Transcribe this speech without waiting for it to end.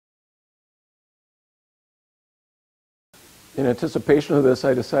In anticipation of this,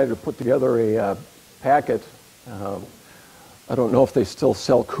 I decided to put together a packet. I don't know if they still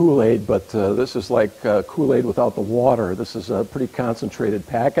sell Kool-Aid, but this is like Kool-Aid without the water. This is a pretty concentrated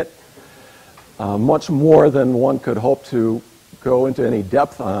packet, much more than one could hope to go into any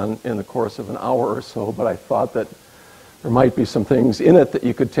depth on in the course of an hour or so, but I thought that there might be some things in it that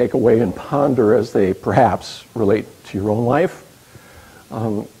you could take away and ponder as they perhaps relate to your own life.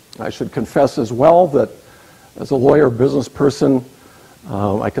 I should confess as well that as a lawyer, business person,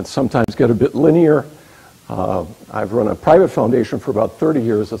 I can sometimes get a bit linear. I've run a private foundation for about 30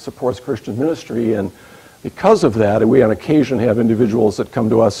 years that supports Christian ministry, and because of that, we on occasion have individuals that come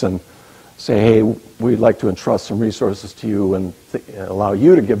to us and say, hey, we'd like to entrust some resources to you and allow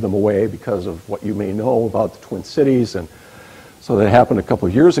you to give them away because of what you may know about the Twin Cities. And so that happened a couple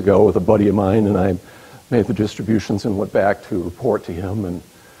of years ago with a buddy of mine, and I made the distributions and went back to report to him. And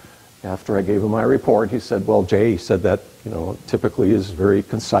after I gave him my report, he said, well, Jay, he said that, typically is very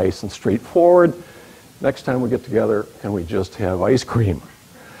concise and straightforward. Next time we get together, can we just have ice cream?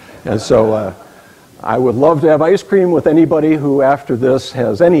 And so I would love to have ice cream with anybody who after this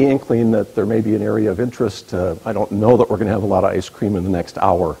has any inkling that there may be an area of interest. I don't know that we're going to have a lot of ice cream in the next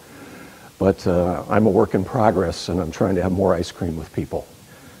hour, but I'm a work in progress, and I'm trying to have more ice cream with people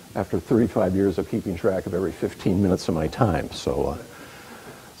after 35 years of keeping track of every 15 minutes of my time. So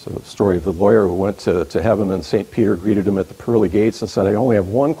the story of the lawyer who went to heaven, and St. Peter greeted him at the pearly gates and said, I only have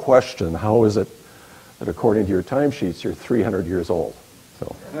one question. How is it that according to your timesheets, you're 300 years old?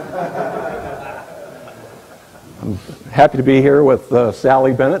 So I'm happy to be here with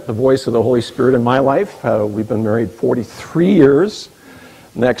Sally Bennett, the voice of the Holy Spirit in my life. We've been married 43 years.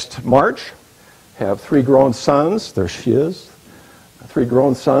 Next March, have 3 grown sons. There she is. 3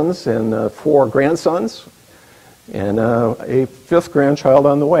 grown sons and 4 grandsons, and a 5th grandchild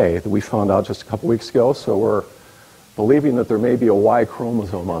on the way that we found out just a couple weeks ago, so we're believing that there may be a Y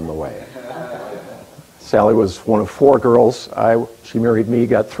chromosome on the way. Sally was one of 4 girls. She married me,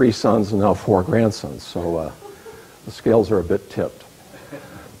 got 3 sons, and now 4 grandsons, so the scales are a bit tipped.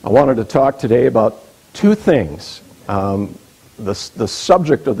 I wanted to talk today about 2 things. The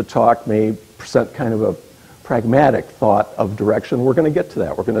subject of the talk may present kind of a pragmatic thought of direction. We're going to get to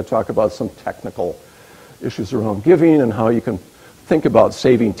that. We're going to talk about some technical issues around giving and how you can think about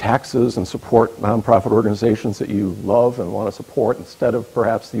saving taxes and support nonprofit organizations that you love and want to support instead of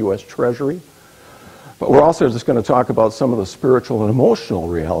perhaps the U.S. Treasury. But we're also just going to talk about some of the spiritual and emotional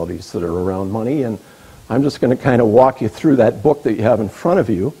realities that are around money, and I'm just going to kind of walk you through that book that you have in front of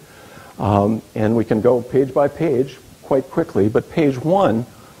you, and we can go page by page quite quickly. But page 1,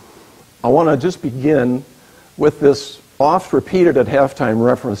 I want to just begin with this oft repeated at halftime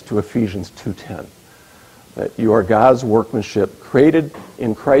reference to Ephesians 2:10. That you are God's workmanship, created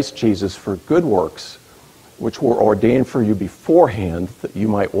in Christ Jesus for good works, which were ordained for you beforehand that you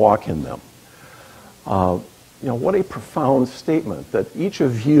might walk in them. What a profound statement that each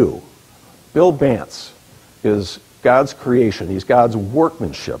of you, Bill Bance, is God's creation. He's God's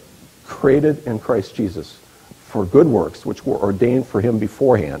workmanship, created in Christ Jesus for good works, which were ordained for him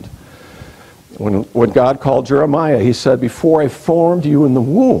beforehand. When God called Jeremiah, he said, before I formed you in the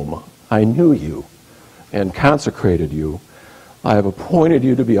womb, I knew you and consecrated you. I have appointed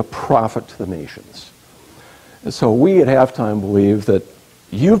you to be a prophet to the nations. And so we at halftime believe that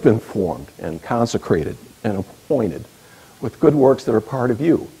you've been formed and consecrated and appointed with good works that are part of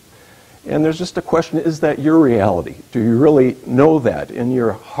you. And there's just a question, is that your reality? Do you really know that in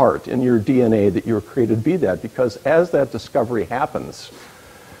your heart, in your DNA, that you were created to be that? Because as that discovery happens,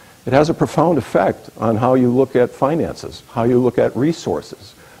 it has a profound effect on how you look at finances, how you look at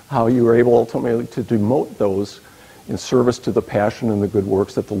resources, how you are able ultimately to devote those in service to the passion and the good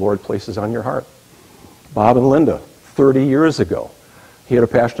works that the Lord places on your heart. Bob and Linda, 30 years ago, he had a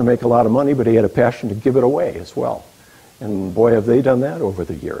passion to make a lot of money, but he had a passion to give it away as well. And boy, have they done that over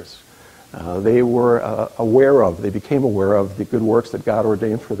the years. They were they became aware of the good works that God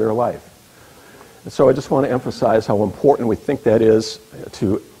ordained for their life. And so I just want to emphasize how important we think that is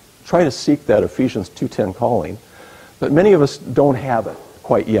to try to seek that Ephesians 2:10 calling. But many of us don't have it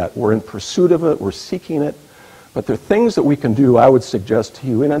quite yet. We're in pursuit of it, we're seeking it, but there are things that we can do, I would suggest to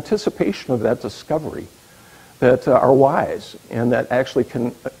you, in anticipation of that discovery that are wise and that actually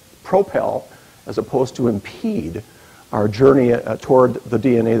can propel, as opposed to impede, our journey toward the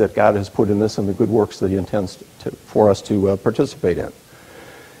DNA that God has put in this and the good works that he intends for us to participate in.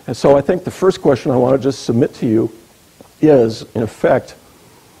 And so I think the first question I want to just submit to you is, in effect,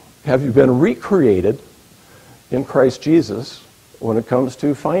 have you been recreated in Christ Jesus when it comes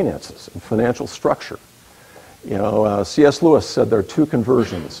to finances and financial structure? C.S. Lewis said there are two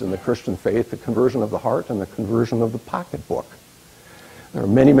conversions in the Christian faith, the conversion of the heart and the conversion of the pocketbook. There are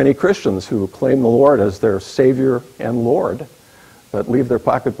many, many Christians who claim the Lord as their Savior and Lord, but leave their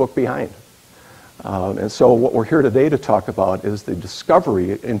pocketbook behind. And so what we're here today to talk about is the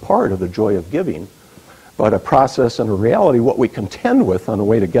discovery, in part, of the joy of giving, but a process and a reality, what we contend with on the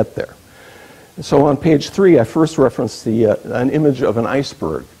way to get there. And so on page 3, I first referenced an image of an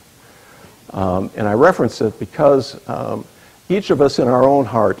iceberg. And I reference it because each of us in our own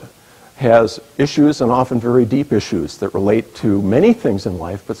heart has issues, and often very deep issues, that relate to many things in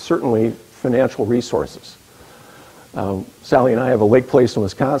life, but certainly financial resources. Sally and I have a lake place in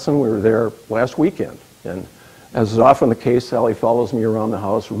Wisconsin. We were there last weekend. And as is often the case, Sally follows me around the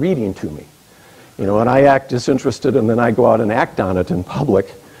house reading to me. And I act disinterested, and then I go out and act on it in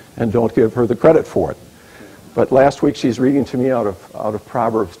public and don't give her the credit for it. But last week she's reading to me out of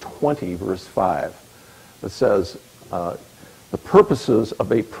Proverbs 20, verse 5, that says, the purposes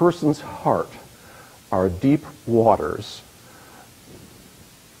of a person's heart are deep waters,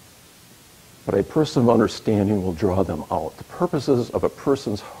 but a person of understanding will draw them out. The purposes of a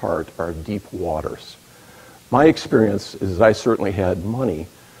person's heart are deep waters. My experience is I certainly had money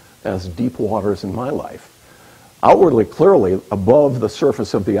as deep waters in my life. Outwardly, clearly, above the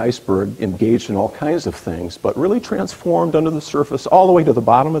surface of the iceberg, engaged in all kinds of things, but really transformed under the surface all the way to the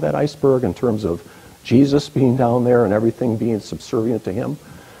bottom of that iceberg in terms of Jesus being down there and everything being subservient to him.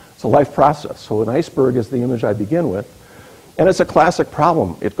 It's a life process. So an iceberg is the image I begin with. And it's a classic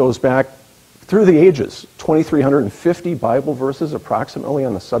problem. It goes back through the ages, 2,350 Bible verses approximately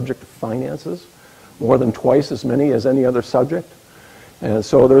on the subject of finances, more than twice as many as any other subject. And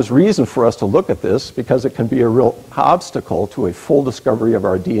so there's reason for us to look at this because it can be a real obstacle to a full discovery of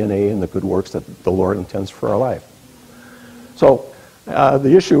our DNA and the good works that the Lord intends for our life. So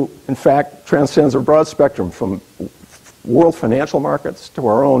the issue, in fact, transcends a broad spectrum from world financial markets to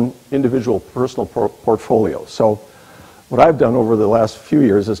our own individual personal portfolios. So what I've done over the last few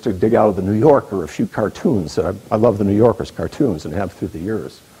years is to dig out of the New Yorker a few cartoons. I love the New Yorker's cartoons and have through the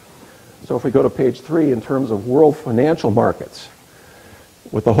years. So if we go to page 3 in terms of world financial markets,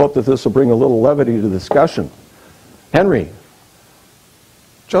 with the hope that this will bring a little levity to the discussion. Henry,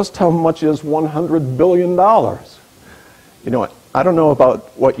 just how much is $100 billion? I don't know about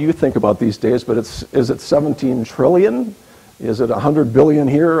what you think about these days, but is it 17 trillion? Is it 100 billion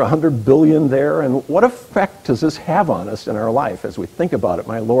here, 100 billion there? And what effect does this have on us in our life as we think about it?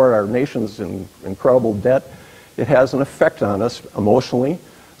 My Lord, our nation's in incredible debt. It has an effect on us emotionally,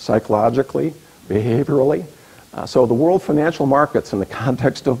 psychologically, behaviorally. So the world financial markets in the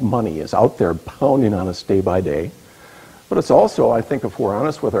context of money is out there pounding on us day by day. But it's also, I think, if we're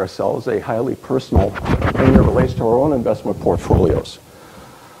honest with ourselves, a highly personal thing that relates to our own investment portfolios.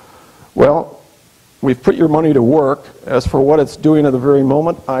 Well, we've put your money to work. As for what it's doing at the very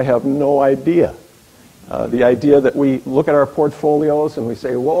moment, I have no idea. The idea that we look at our portfolios and we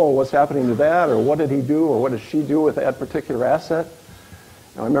say, whoa, what's happening to that? Or what did he do? Or what did she do with that particular asset?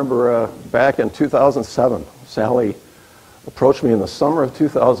 I remember back in 2007, Sally approached me in the summer of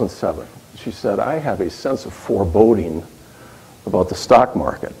 2007. She said, I have a sense of foreboding about the stock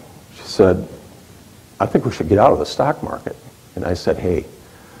market. She said, I think we should get out of the stock market. And I said, hey,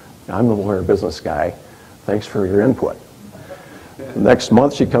 I'm the lawyer business guy. Thanks for your input. Next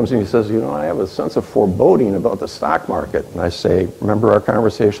month she comes to me and says, I have a sense of foreboding about the stock market. And I say, remember our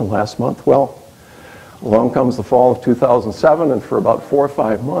conversation last month? Well, along comes the fall of 2007, and for about 4 or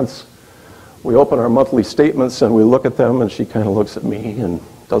 5 months, we open our monthly statements and we look at them, and she kind of looks at me and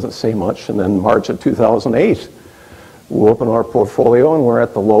doesn't say much. And then March of 2008, we open our portfolio and we're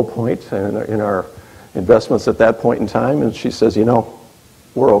at the low point in our investments at that point in time. And she says,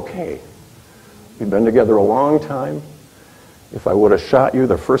 we're okay. We've been together a long time. If I would have shot you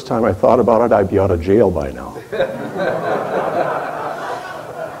the first time I thought about it, I'd be out of jail by now.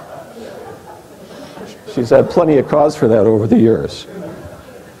 She's had plenty of cause for that over the years.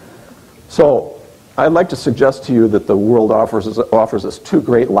 So I'd like to suggest to you that the world offers us two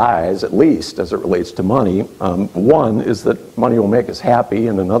great lies, at least, as it relates to money. One is that money will make us happy,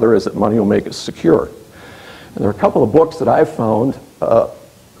 and another is that money will make us secure. And there are a couple of books that I've found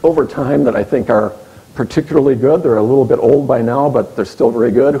over time that I think are particularly good. They're a little bit old by now, but they're still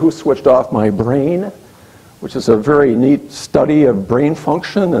very good. Who Switched Off My Brain?, which is a very neat study of brain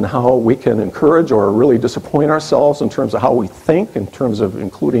function and how we can encourage or really disappoint ourselves in terms of how we think, in terms of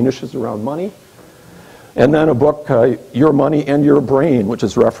including issues around money. And then a book, Your Money and Your Brain, which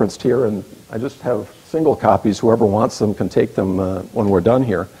is referenced here, and I just have single copies. Whoever wants them can take them when we're done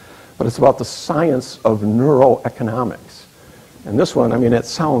here. But it's about the science of neuroeconomics. And this one, I mean, it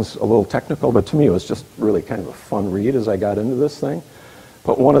sounds a little technical, but to me it was just really kind of a fun read as I got into this thing.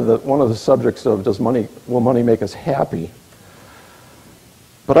 But one of the subjects of will money make us happy?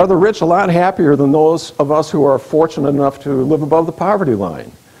 But are the rich a lot happier than those of us who are fortunate enough to live above the poverty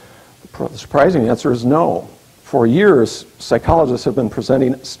line? The surprising answer is no. For years, psychologists have been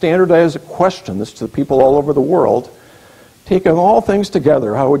presenting standardized questions to people all over the world. Taking all things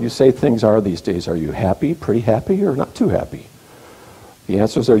together, how would you say things are these days? Are you happy, pretty happy, or not too happy? The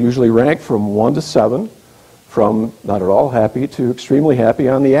answers are usually ranked from 1 to 7, from not at all happy to extremely happy.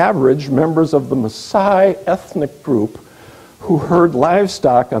 On the average, members of the Maasai ethnic group who herd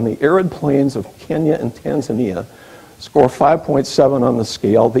livestock on the arid plains of Kenya and Tanzania score 5.7 on the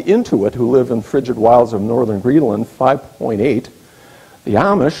scale. The Inuit, who live in frigid wilds of northern Greenland, 5.8. The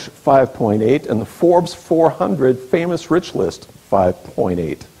Amish, 5.8. And the Forbes 400 famous rich list,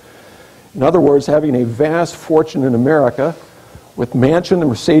 5.8. In other words, having a vast fortune in America with mansion and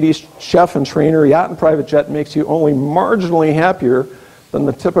Mercedes, chef and trainer, yacht and private jet makes you only marginally happier than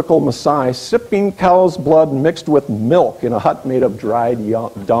the typical Maasai sipping cow's blood mixed with milk in a hut made of dried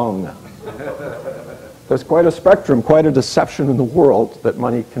dung. There's quite a spectrum, quite a deception in the world that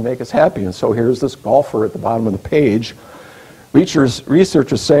money can make us happy. And so here's this golfer at the bottom of the page.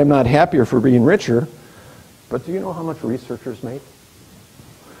 Researchers say I'm not happier for being richer, but do you know how much researchers make?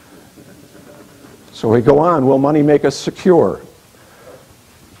 So we go on. Will money make us secure?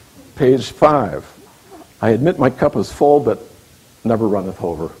 Page 5. I admit my cup is full, but never runneth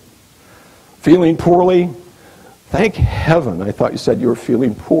over. Feeling poorly? Thank heaven. I thought you said you were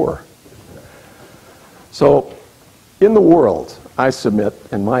feeling poor. So, in the world, I submit,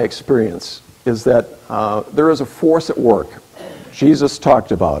 in my experience, is that there is a force at work. Jesus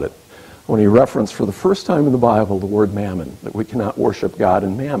talked about it when he referenced for the first time in the Bible the word mammon, that we cannot worship God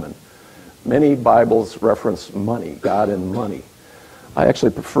in mammon. Many Bibles reference money, God and money. I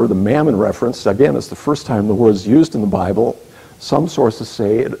actually prefer the mammon reference. Again, it's the first time the word is used in the Bible. Some sources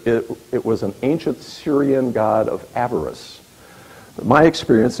say it was an ancient Syrian god of avarice. But my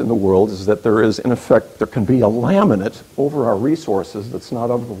experience in the world is that there is, in effect, there can be a laminate over our resources that's not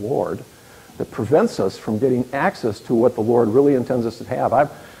of the Lord that prevents us from getting access to what the Lord really intends us to have.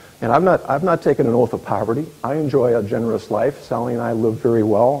 I've not taken an oath of poverty. I enjoy a generous life. Sally and I live very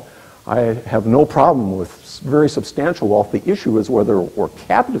well. I have no problem with very substantial wealth. The issue is whether we're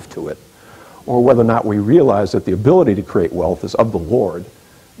captive to it or whether or not we realize that the ability to create wealth is of the Lord,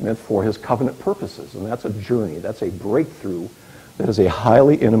 meant for his covenant purposes. And that's a journey. That's a breakthrough. That is a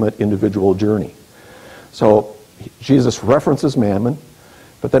highly intimate individual journey. So Jesus references mammon,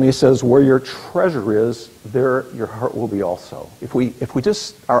 but then he says, where your treasure is, there your heart will be also. If we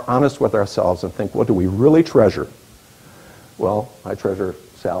just are honest with ourselves and think, what do we really treasure? Well, I treasure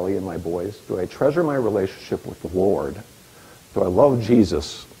Sally and my boys. Do I treasure my relationship with the Lord? Do I love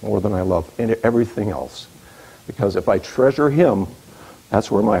Jesus more than I love everything else? Because if I treasure him,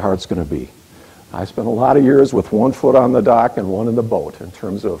 that's where my heart's going to be. I spent a lot of years with one foot on the dock and one in the boat in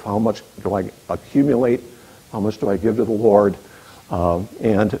terms of how much do I accumulate, how much do I give to the Lord,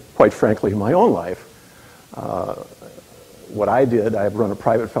 and quite frankly, in my own life, what I did, I've run a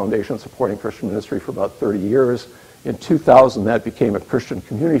private foundation supporting Christian ministry for about 30 years. In 2000, that became a Christian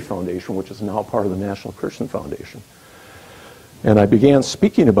Community Foundation, which is now part of the National Christian Foundation. And I began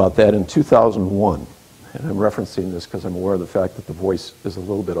speaking about that in 2001. And I'm referencing this because I'm aware of the fact that the voice is a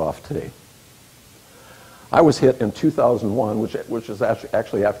little bit off today. I was hit in 2001, which is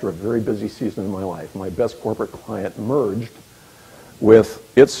actually after a very busy season in my life. My best corporate client merged with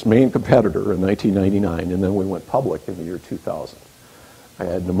its main competitor in 1999, and then we went public in the year 2000. I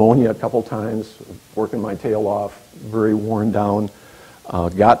had pneumonia a couple times, working my tail off, very worn down.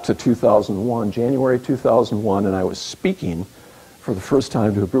 Got to 2001, January 2001, and I was speaking for the first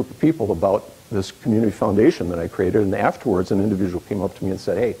time to a group of people about this community foundation that I created, and afterwards an individual came up to me and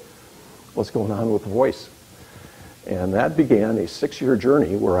said, hey, what's going on with the voice? And that began a 6-year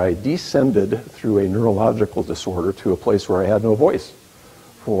journey where I descended through a neurological disorder to a place where I had no voice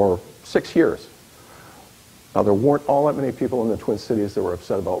for 6 years. Now, there weren't all that many people in the Twin Cities that were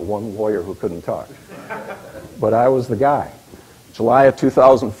upset about one lawyer who couldn't talk. But I was the guy. July of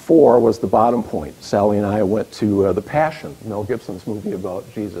 2004 was the bottom point. Sally and I went to The Passion, Mel Gibson's movie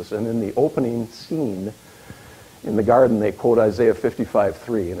about Jesus. And in the opening scene in the garden, they quote Isaiah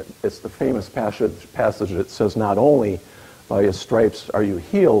 55:3. And it's the famous passage that says, not only by his stripes are you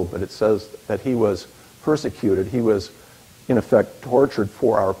healed, but it says that he was persecuted. He was, in effect, tortured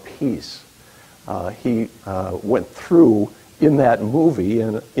for our peace. He went through, in that movie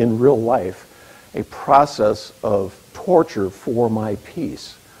and in real life, a process of torture for my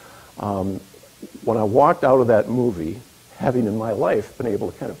peace. When I walked out of that movie, having in my life been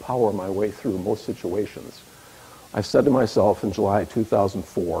able to kind of power my way through most situations. I said to myself in July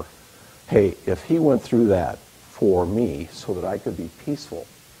 2004, hey, if he went through that for me so that I could be peaceful,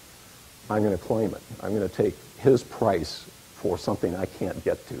 I'm going to claim it. I'm going to take his price for something I can't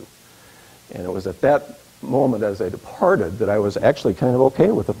get to. And it was at that moment as I departed that I was actually kind of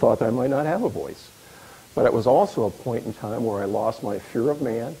okay with the thought that I might not have a voice. But it was also a point in time where I lost my fear of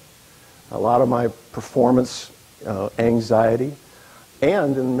man, a lot of my performance anxiety,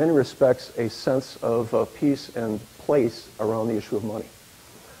 and in many respects a sense of peace and place around the issue of money.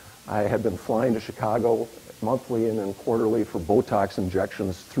 I had been flying to Chicago monthly and then quarterly for Botox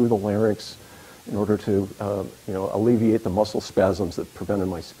injections through the larynx in order to alleviate the muscle spasms that prevented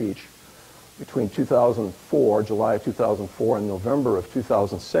my speech. Between 2004, July of 2004 and November of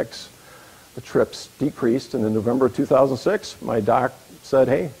 2006, the trips decreased, and in November of 2006, my doc said,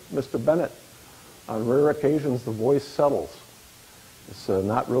 hey, Mr. Bennett, on rare occasions the voice settles. It's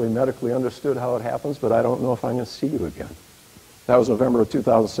not really medically understood how it happens, but I don't know if I'm going to see you again. That was November of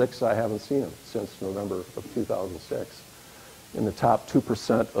 2006. I haven't seen him since November of 2006. In the top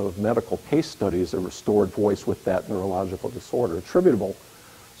 2% of medical case studies, a restored voice with that neurological disorder, attributable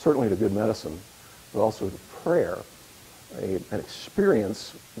certainly to good medicine, but also to prayer, an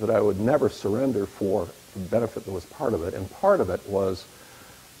experience that I would never surrender for the benefit that was part of it. And part of it was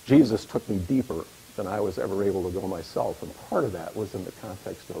Jesus took me deeper than I was ever able to go myself. And part of that was in the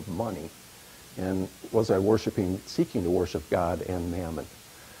context of money. And was I seeking to worship God and mammon?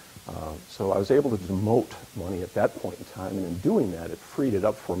 So I was able to demote money at that point in time, and in doing that, it freed it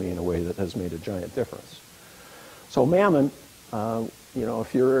up for me in a way that has made a giant difference. So mammon,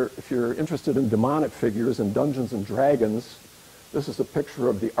 if you're interested in demonic figures and Dungeons and Dragons, this is a picture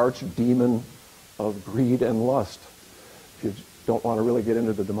of the archdemon of greed and lust. If you don't want to really get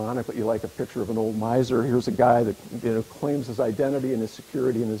into the demonic, but you like a picture of an old miser, here's a guy that claims his identity and his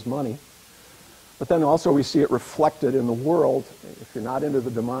security and his money. But then also we see it reflected in the world. If you're not into the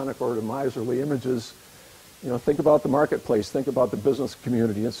demonic or the miserly images, think about the marketplace, think about the business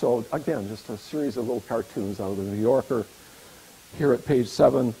community. And so, again, just a series of little cartoons out of the New Yorker. Here at page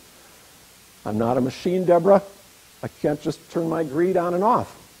 7, I'm not a machine, Deborah. I can't just turn my greed on and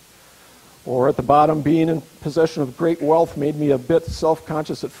off. Or at the bottom, being in possession of great wealth made me a bit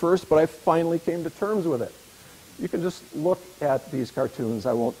self-conscious at first, but I finally came to terms with it. You can just look at these cartoons.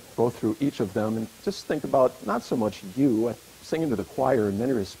 I won't go through each of them, and just think about not so much you, singing to the choir in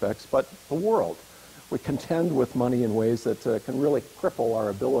many respects, but the world. We contend with money in ways that can really cripple our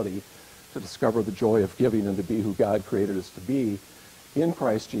ability to discover the joy of giving and to be who God created us to be in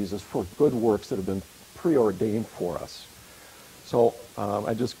Christ Jesus for good works that have been preordained for us. So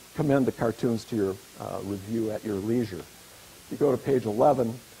I just commend the cartoons to your review at your leisure. If you go to page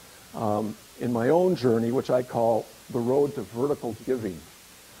 11, in my own journey, which I call the road to vertical giving.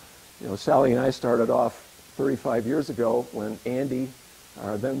 Sally and I started off 35 years ago when Andy,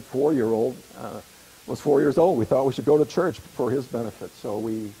 our then 4-year-old, was 4 years old. We thought we should go to church for his benefit. So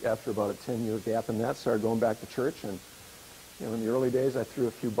we, after about a 10-year gap in that, started going back to church. And in the early days, I threw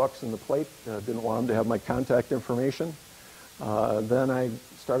a few bucks in the plate. Didn't want him to have my contact information. Then I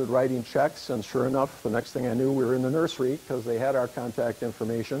started writing checks, and sure enough, the next thing I knew, we were in the nursery because they had our contact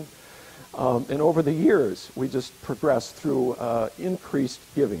information. And over the years, we just progressed through increased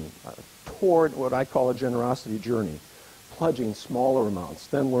giving toward what I call a generosity journey, pledging smaller amounts,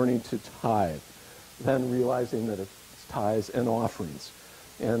 then learning to tithe, then realizing that it's tithes and offerings.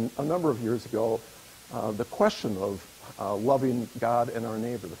 And a number of years ago, the question of loving God and our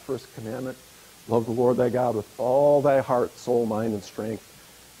neighbor, the first commandment, love the Lord thy God with all thy heart, soul, mind, and strength,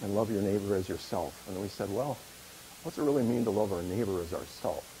 and love your neighbor as yourself. And we said, well, what's it really mean to love our neighbor as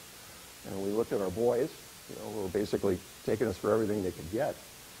ourself? And we looked at our boys, who were basically taking us for everything they could get.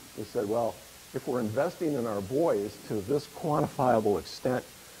 We said, well, if we're investing in our boys to this quantifiable extent,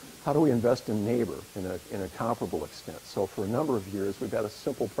 how do we invest in neighbor in a comparable extent? So for a number of years, we've had a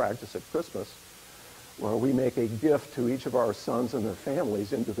simple practice at Christmas where we make a gift to each of our sons and their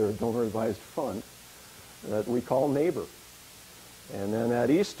families into their donor-advised fund that we call neighbor. And then at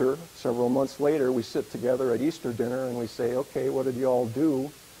Easter, several months later, we sit together at Easter dinner and we say, okay, what did you all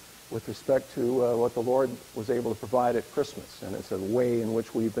do with respect to what the Lord was able to provide at Christmas? And it's a way in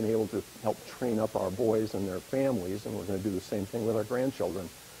which we've been able to help train up our boys and their families, and we're going to do the same thing with our grandchildren.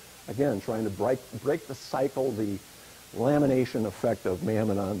 Again, trying to break the cycle, the lamination effect of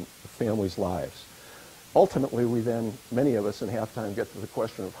mammon on the family's lives. Ultimately, we then, many of us in halftime, get to the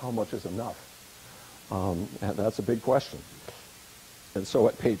question of how much is enough. And that's a big question. And so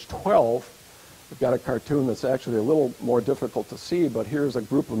at page 12, we've got a cartoon that's actually a little more difficult to see, but here's a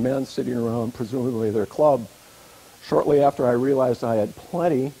group of men sitting around, presumably their club, Shortly after I realized I had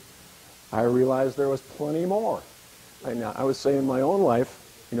plenty, I realized there was plenty more. I would say in my own life,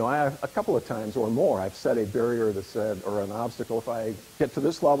 I have a couple of times or more, I've set a barrier that said, or an obstacle, if I get to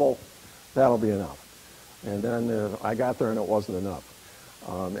this level, that'll be enough. And then I got there and it wasn't enough.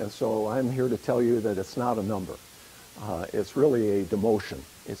 And so I'm here to tell you that it's not a number. It's really a demotion.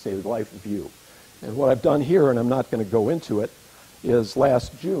 It's a life view. And what I've done here, and I'm not going to go into it, is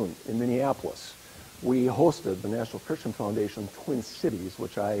last June in Minneapolis, we hosted the National Christian Foundation Twin Cities,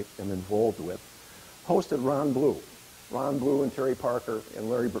 which I am involved with, hosted Ron Blue. Ron Blue and Terry Parker and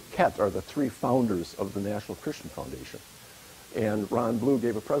Larry Burkett are the three founders of the National Christian Foundation. And Ron Blue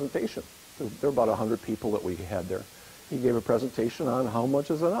gave a presentation. There were about 100 people that we had there. He gave a presentation on how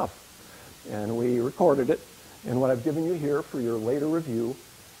much is enough. And we recorded it. And what I've given you here for your later review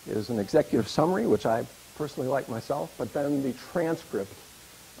is an executive summary, which I personally like myself, but then the transcript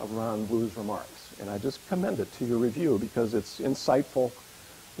of Ron Blue's remarks. And I just commend it to your review because it's insightful.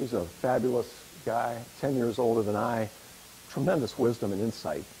 He's a fabulous guy, 10 years older than I, tremendous wisdom and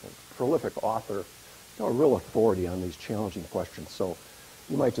insight, a prolific author, a real authority on these challenging questions. So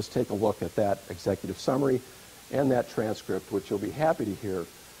you might just take a look at that executive summary and that transcript, which you'll be happy to hear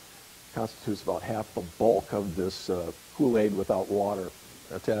constitutes about half the bulk of this Kool-Aid without water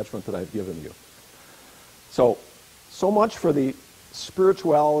attachment that I've given you. So much for the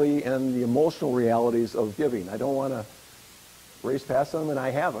spirituality and the emotional realities of giving. I don't want to race past them, and I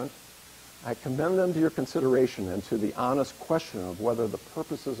haven't. I commend them to your consideration and to the honest question of whether the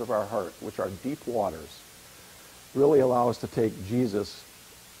purposes of our heart, which are deep waters, really allow us to take Jesus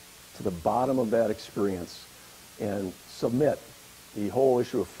to the bottom of that experience and submit the whole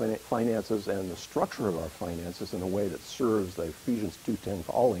issue of finances and the structure of our finances in a way that serves the Ephesians 2:10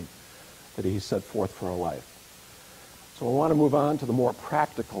 calling that he set forth for our life. So I want to move on to the more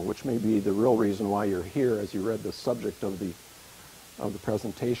practical, which may be the real reason why you're here as you read the subject of the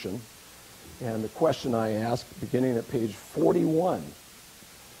presentation. And the question I ask, beginning at page 41,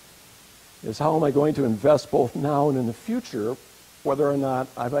 is how am I going to invest both now and in the future, whether or not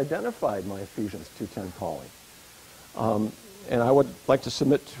I've identified my Ephesians 2:10 calling? And I would like to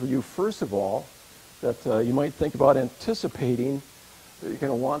submit to you, first of all, that you might think about anticipating that you're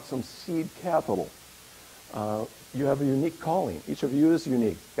going to want some seed capital. You have a unique calling. Each of you is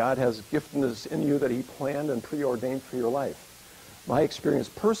unique. God has giftedness in you that he planned and preordained for your life. My experience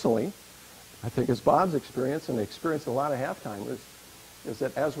personally, I think is Bob's experience, and the experience of a lot of half-timers, is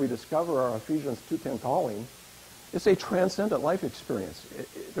that as we discover our Ephesians 2:10 calling, it's a transcendent life experience.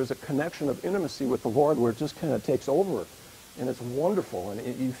 There's a connection of intimacy with the Lord where it just kind of takes over, and it's wonderful, and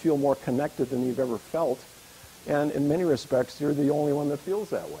you feel more connected than you've ever felt. And in many respects, you're the only one that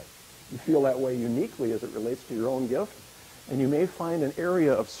feels that way. You feel that way uniquely as it relates to your own gift, and you may find an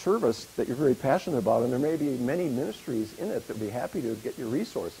area of service that you're very passionate about, and there may be many ministries in it that would be happy to get your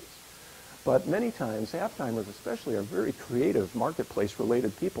resources. But many times, half-timers especially, are very creative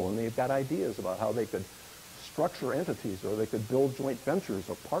marketplace-related people, and they've got ideas about how they could structure entities, or they could build joint ventures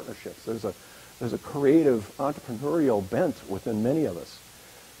or partnerships. There's a creative entrepreneurial bent within many of us.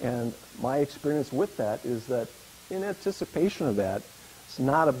 And my experience with that is that in anticipation of that, it's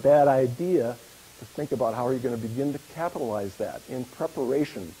not a bad idea to think about how are you going to begin to capitalize that in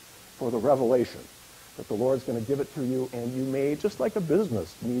preparation for the revelation that the Lord's going to give it to you, and you may, just like a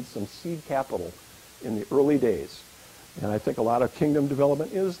business, need some seed capital in the early days. And I think a lot of kingdom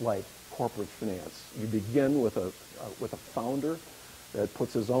development is like corporate finance. You begin with a founder that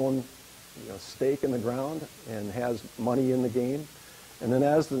puts his own stake in the ground and has money in the game. And then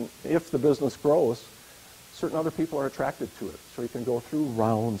if the business grows, certain other people are attracted to it. So you can go through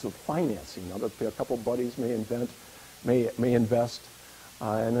rounds of financing. A couple of buddies may invest,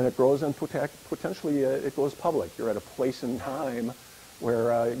 and then it grows, and potentially it goes public. You're at a place in time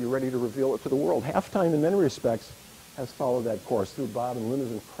where you're ready to reveal it to the world. Halftime, in many respects, has followed that course through Bob and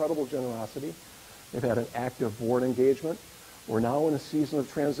Linda's incredible generosity. They've had an active board engagement. We're now in a season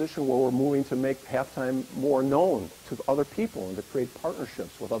of transition where we're moving to make halftime more known to other people and to create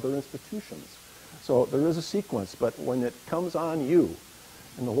partnerships with other institutions. So there is a sequence, but when it comes on you,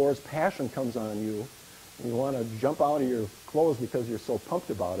 and the Lord's passion comes on you, and you want to jump out of your clothes because you're so pumped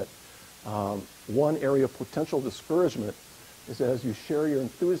about it, one area of potential discouragement is that as you share your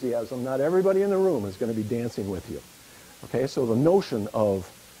enthusiasm, not everybody in the room is going to be dancing with you. Okay, so the notion of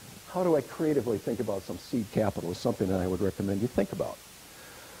how do I creatively think about some seed capital is something that I would recommend you think about.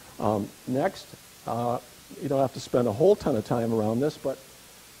 Next, you don't have to spend a whole ton of time around this, but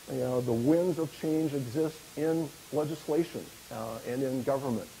the winds of change exist in legislation and in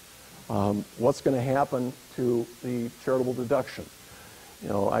government. What's going to happen to the charitable deduction?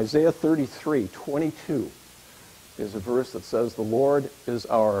 Isaiah 33:22 is a verse that says, the Lord is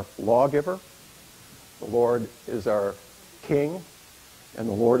our lawgiver, the Lord is our king, and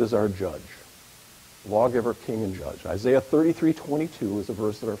the Lord is our judge. Lawgiver, king, and judge. Isaiah 33:22 is a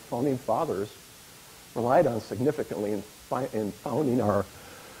verse that our founding fathers relied on significantly in founding our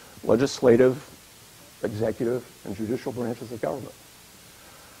legislative, executive, and judicial branches of government.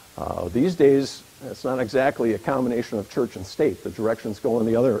 These days, it's not exactly a combination of church and state. The direction's going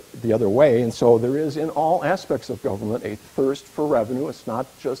the other way, and so there is in all aspects of government a thirst for revenue. It's not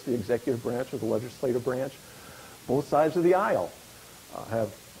just the executive branch or the legislative branch. Both sides of the aisle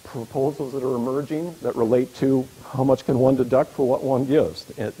have proposals that are emerging that relate to how much can one deduct for what one gives.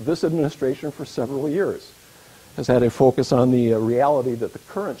 And this administration for several years has had a focus on the reality that the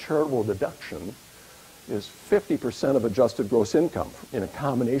current charitable deduction is 50% of adjusted gross income in a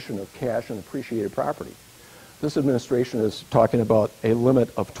combination of cash and appreciated property. This administration is talking about a limit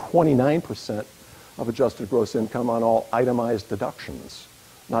of 29% of adjusted gross income on all itemized deductions,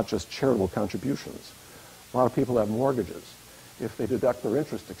 not just charitable contributions. A lot of people have mortgages. If they deduct their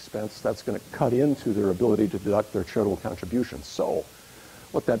interest expense, that's going to cut into their ability to deduct their charitable contributions. So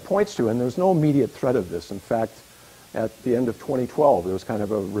what that points to, and there's no immediate threat of this. In fact, at the end of 2012, there was kind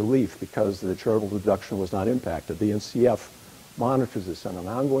of a relief because the charitable deduction was not impacted. The NCF monitors this on an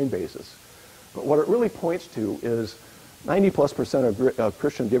ongoing basis. But what it really points to is 90+% of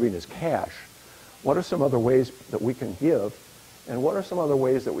Christian giving is cash. What are some other ways that we can give? And what are some other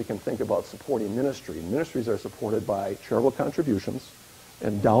ways that we can think about supporting ministry? Ministries are supported by charitable contributions,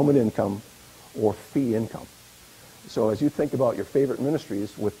 endowment income, or fee income. So as you think about your favorite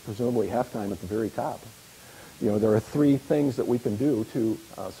ministries, with presumably halftime at the very top, there are three things that we can do to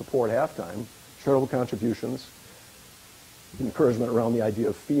support halftime: charitable contributions, encouragement around the idea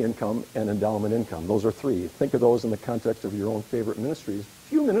of fee income, and endowment income. Those are three. Think of those in the context of your own favorite ministries.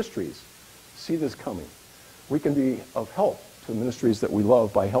 Few ministries see this coming. We can be of help to ministries that we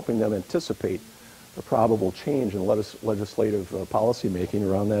love by helping them anticipate the probable change in legislative policy making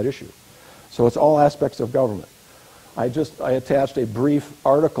around that issue. So it's all aspects of government. I attached a brief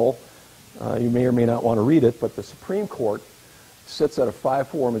article. You may or may not want to read it, but the Supreme Court sits at a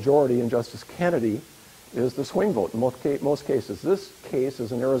 5-4 majority, and Justice Kennedy is the swing vote in most cases. This case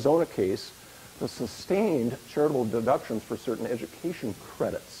is an Arizona case that sustained charitable deductions for certain education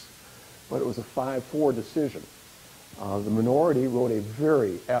credits, but it was a 5-4 decision. The minority wrote a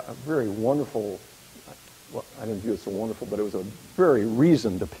very wonderful, well, I didn't view it so wonderful, but it was a very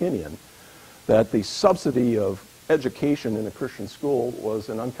reasoned opinion that the subsidy of education in a Christian school was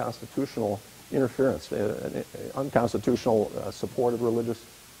an unconstitutional interference, an unconstitutional support of religious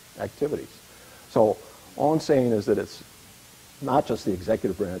activities. So all I'm saying is that it's not just the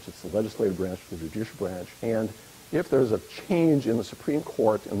executive branch, it's the legislative branch, the judicial branch, and if there's a change in the Supreme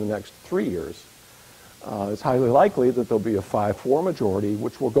Court in the next 3 years, it's highly likely that there'll be a 5-4 majority,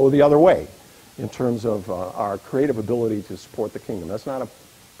 which will go the other way in terms of our creative ability to support the kingdom. That's not a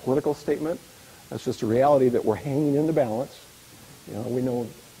political statement. That's just a reality that we're hanging in the balance. We know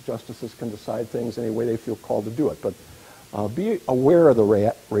justices can decide things any way they feel called to do it, but be aware of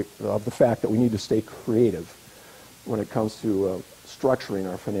the fact that we need to stay creative when it comes to structuring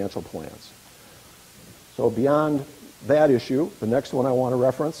our financial plans. So beyond that issue, the next one I want to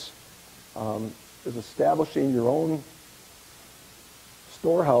reference is establishing your own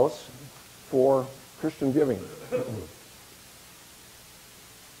storehouse for Christian giving.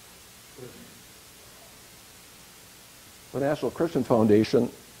 The National Christian Foundation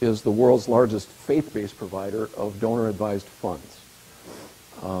is the world's largest faith-based provider of donor-advised funds.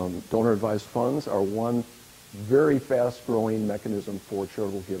 Donor-advised funds are one very fast-growing mechanism for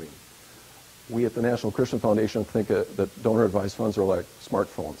charitable giving. We at the National Christian Foundation think that donor-advised funds are like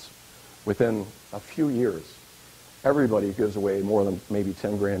smartphones. Within a few years, everybody who gives away more than maybe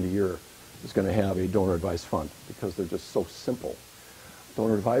 10 grand a year is going to have a donor-advised fund because they're just so simple.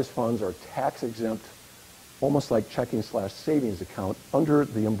 Donor-advised funds are tax-exempt, almost like checking/savings account under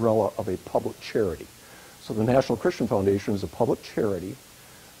the umbrella of a public charity. So the National Christian Foundation is a public charity.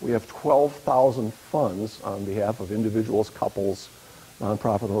 We have 12,000 funds on behalf of individuals, couples,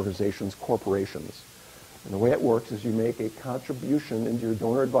 nonprofit organizations, corporations. And the way it works is you make a contribution into your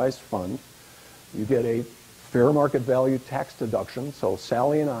donor-advised fund. You get a fair market value tax deduction. So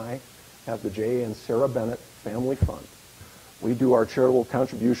Sally and I have the J. and Sarah Bennett Family Fund. We do our charitable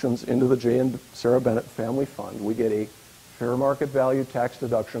contributions into the J. and Sarah Bennett Family Fund. We get a fair market value tax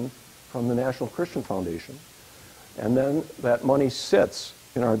deduction from the National Christian Foundation. And then that money sits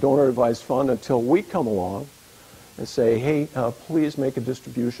in our donor-advised fund until we come along and say, hey, please make a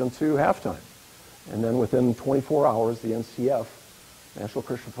distribution to halftime. And then within 24 hours, the NCF, National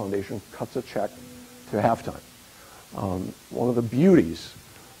Christian Foundation, cuts a check to halftime. One of the beauties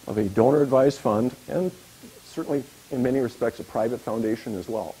of a donor-advised fund, and certainly in many respects a private foundation as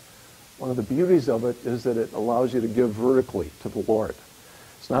well, one of the beauties of it is that it allows you to give vertically to the Lord.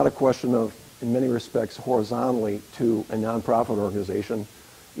 It's not a question of, in many respects, horizontally to a nonprofit organization.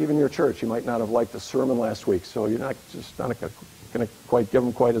 Even your church, you might not have liked the sermon last week, so you're not going to quite give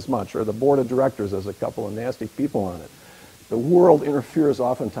them quite as much. Or the board of directors has a couple of nasty people on it. The world interferes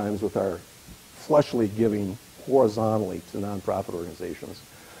oftentimes with our fleshly giving horizontally to nonprofit organizations.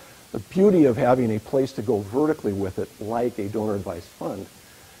 The beauty of having a place to go vertically with it, like a donor-advised fund,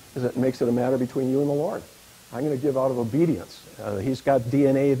 is it makes it a matter between you and the Lord. I'm going to give out of obedience. He's got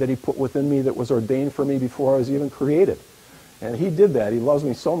DNA that he put within me that was ordained for me before I was even created. And he did that. He loves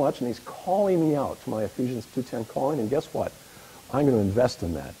me so much, and he's calling me out to my Ephesians 2:10 calling, and guess what? I'm going to invest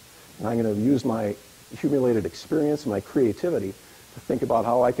in that. And I'm going to use my accumulated experience and my creativity to think about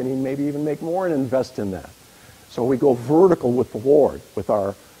how I can maybe even make more and invest in that. So we go vertical with the Lord, with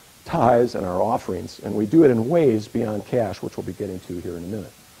our tithes and our offerings, and we do it in ways beyond cash, which we'll be getting to here in a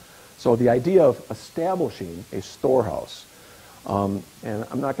minute. So the idea of establishing a storehouse, and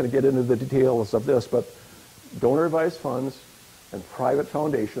I'm not going to get into the details of this, but donor-advised funds and private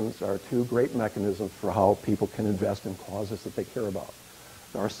foundations are two great mechanisms for how people can invest in causes that they care about.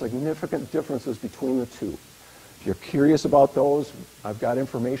 There are significant differences between the two. If you're curious about those, I've got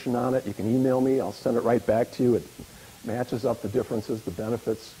information on it. You can email me. I'll send it right back to you. It matches up the differences, the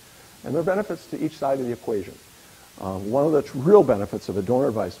benefits, and there are benefits to each side of the equation. One of the real benefits of a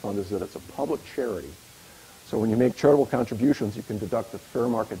donor-advised fund is that it's a public charity. So when you make charitable contributions, you can deduct the fair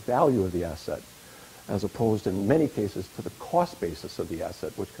market value of the asset, as opposed in many cases to the cost basis of the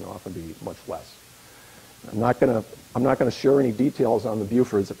asset, which can often be much less. I'm not going to share any details on the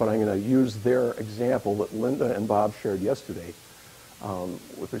Bufords, but I'm going to use their example that Linda and Bob shared yesterday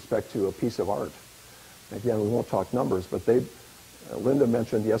with respect to a piece of art. Again, we won't talk numbers, but Linda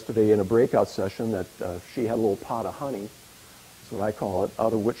mentioned yesterday in a breakout session that she had a little pot of honey, that's what I call it,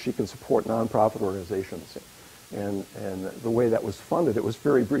 out of which she can support nonprofit organizations. And the way that was funded, it was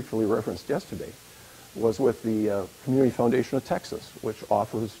very briefly referenced yesterday, was with the Community Foundation of Texas, which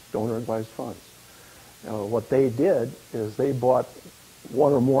offers donor-advised funds. Now, what they did is they bought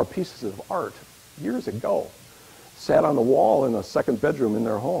one or more pieces of art years ago, sat on the wall in a second bedroom in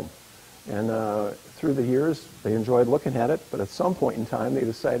their home. And through the years, they enjoyed looking at it, but at some point in time, they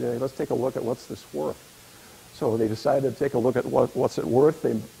decided, hey, let's take a look at what's this worth. So they decided to take a look at what's it worth.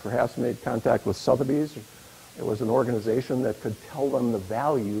 They perhaps made contact with Sotheby's. It was an organization that could tell them the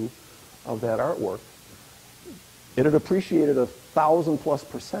value of that artwork. It had appreciated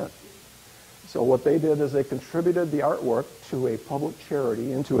 1,000+%. So what they did is they contributed the artwork to a public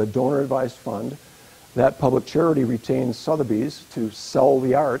charity, into a donor-advised fund. That public charity retained Sotheby's to sell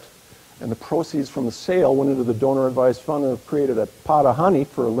the art, and the proceeds from the sale went into the donor-advised fund and created a pot of honey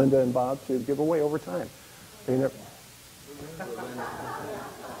for Linda and Bob to give away over time.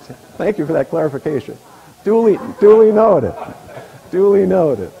 Thank you for that clarification. Duly noted. Duly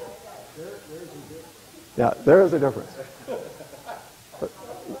noted. Yeah, there is a difference. But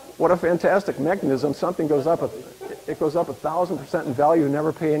what a fantastic mechanism. Something goes up, it goes up 1,000% in value,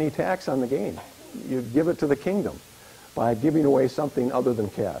 never pay any tax on the gain. You give it to the kingdom by giving away something other than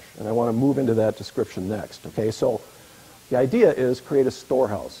cash. And I want to move into that description next. Okay, so the idea is create a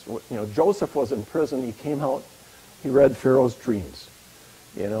storehouse. You know, Joseph was in prison. He came out. He read Pharaoh's dreams.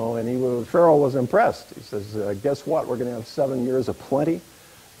 You know, and Pharaoh was impressed. He says, guess what? We're going to have 7 years of plenty,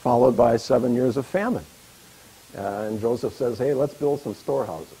 followed by 7 years of famine. And Joseph says, hey, let's build some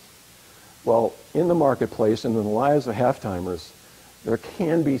storehouses. Well, in the marketplace and in the lives of half-timers, there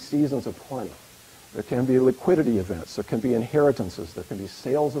can be seasons of plenty. There can be liquidity events. There can be inheritances. There can be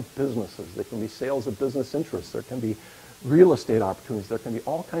sales of businesses. There can be sales of business interests. There can be real estate opportunities. There can be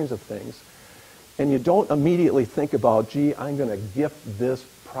all kinds of things. And you don't immediately think about, gee, I'm going to gift this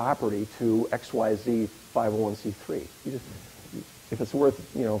property to XYZ 501c3. If it's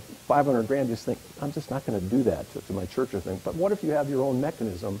worth, you know, 500 grand, you just think, I'm just not going to do that to my church or thing. But what if you have your own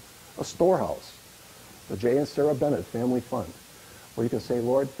mechanism, a storehouse, the J. and Sarah Bennett Family Fund, where you can say,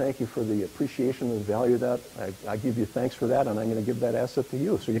 Lord, thank you for the appreciation and value of that. I give you thanks for that, and I'm going to give that asset to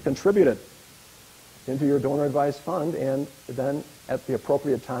you. So you contribute it into your donor-advised fund, and then at the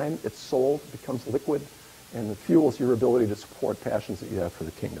appropriate time, it's sold, becomes liquid, and it fuels your ability to support passions that you have for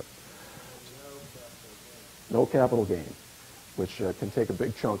the kingdom. No capital gain, which can take a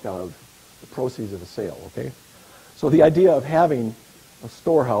big chunk out of the proceeds of a sale, okay? So the idea of having a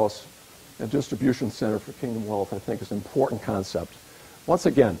storehouse, a distribution center for kingdom wealth, I think is an important concept. Once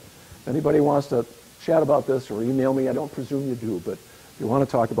again, if anybody wants to chat about this or email me, I don't presume you do, but if you want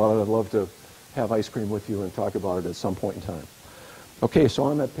to talk about it, I'd love to have ice cream with you and talk about it at some point in time. Okay, so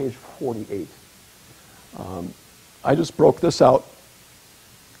I'm at page 48. I just broke this out.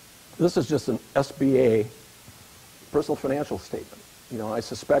 This is just an SBA, personal financial statement. You know, I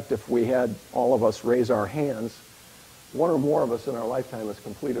suspect if we had all of us raise our hands, one or more of us in our lifetime has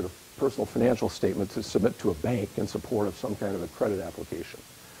completed a personal financial statement to submit to a bank in support of some kind of a credit application.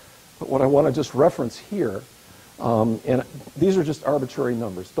 But what I want to just reference here, and these are just arbitrary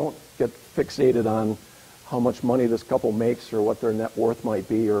numbers. Don't get fixated on how much money this couple makes or what their net worth might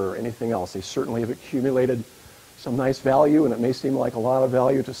be or anything else. They certainly have accumulated some nice value, and it may seem like a lot of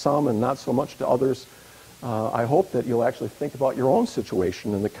value to some and not so much to others. I hope that you'll actually think about your own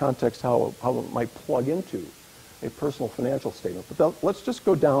situation in the context how it might plug into a personal financial statement. But let's just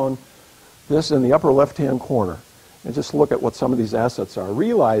go down this in the upper left-hand corner and just look at what some of these assets are,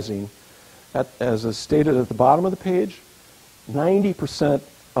 realizing that, as is stated at the bottom of the page, 90%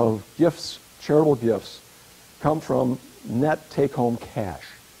 of gifts, charitable gifts, come from net take-home cash.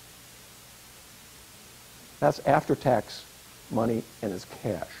 That's after-tax money and it's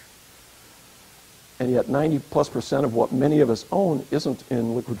cash. And yet 90+% of what many of us own isn't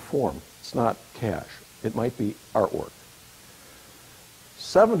in liquid form. It's not cash. It might be artwork.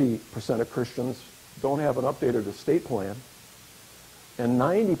 70% of Christians don't have an updated estate plan, and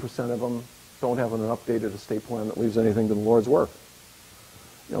 90% of them don't have an updated estate plan that leaves anything to the Lord's work.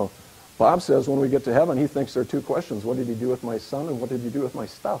 You know, Bob says when we get to heaven, he thinks there are two questions. What did he do with my son, and what did he do with my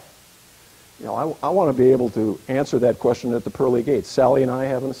stuff? You know, I want to be able to answer that question at the pearly gates. Sally and I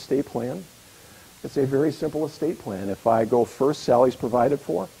have an estate plan. It's a very simple estate plan. If I go first, Sally's provided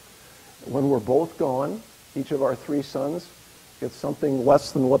for. When we're both gone, each of our three sons gets something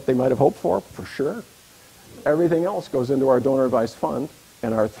less than what they might have hoped for sure. Everything else goes into our donor advised fund,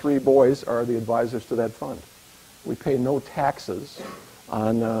 and our three boys are the advisors to that fund. We pay no taxes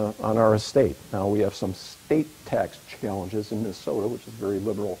on our estate. Now, we have some state tax challenges in Minnesota, which is a very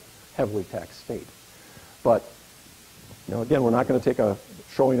liberal, heavily taxed state. But, you know, again, we're not going to take a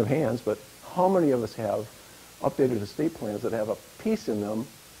showing of hands, but how many of us have updated estate plans that have a piece in them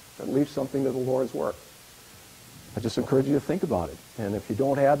that leaves something to the Lord's work? I just encourage you to think about it. And if you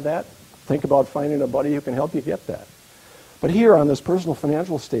don't have that, think about finding a buddy who can help you get that. But here on this personal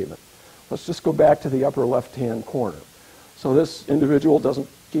financial statement, let's just go back to the upper left-hand corner. So this individual doesn't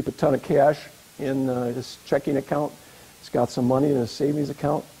keep a ton of cash in his checking account. He's got some money in his savings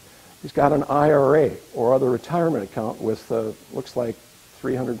account. He's got an IRA or other retirement account with, looks like,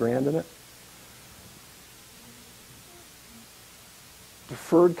 300 grand in it.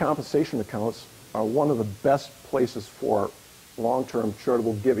 Deferred compensation accounts are one of the best places for long-term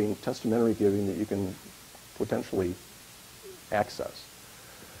charitable giving, testamentary giving that you can potentially access.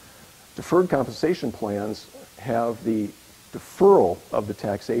 Deferred compensation plans have the deferral of the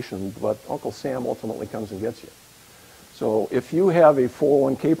taxation, but Uncle Sam ultimately comes and gets you. So if you have a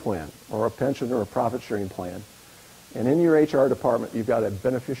 401k plan or a pension or a profit sharing plan, and in your HR department you've got a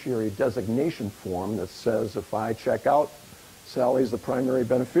beneficiary designation form that says if I check out, Sally's the primary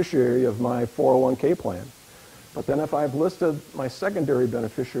beneficiary of my 401k plan. But then if I've listed my secondary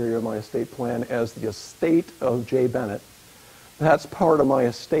beneficiary of my estate plan as the estate of J. Bennett, that's part of my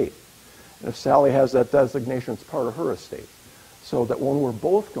estate. And if Sally has that designation, it's part of her estate. So that when we're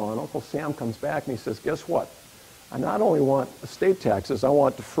both gone, Uncle Sam comes back and he says, guess what? I not only want estate taxes, I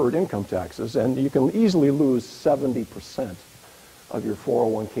want deferred income taxes, and you can easily lose 70% of your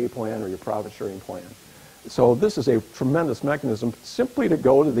 401k plan or your profit sharing plan. So this is a tremendous mechanism simply to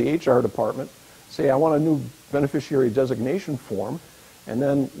go to the HR department, say I want a new beneficiary designation form, and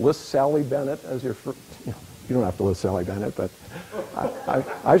then list Sally Bennett as your first. You don't have to list Sally Bennett, but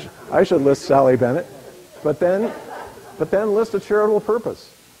I should list Sally Bennett. But then list a charitable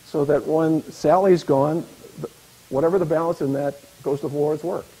purpose so that when Sally's gone, whatever the balance in that goes to the Lord's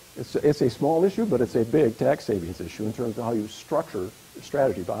work. It's a small issue, but it's a big tax savings issue in terms of how you structure your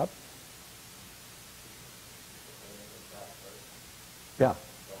strategy, Bob. Yeah.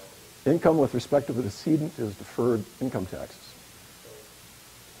 Income with respect to the decedent is deferred income taxes.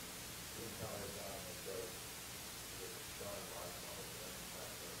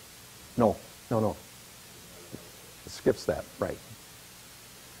 No. It skips that, right.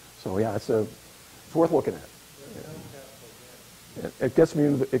 So yeah, it's worth looking at. It gets me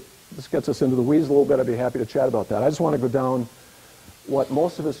into this gets us into the weeds a little bit. I'd be happy to chat about that. I just want to go down what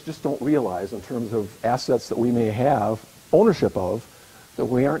most of us just don't realize in terms of assets that we may have ownership of that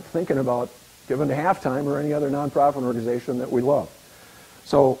we aren't thinking about giving to Halftime or any other nonprofit organization that we love.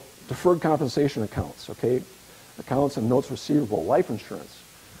 So deferred compensation accounts, okay? Accounts and notes receivable, life insurance.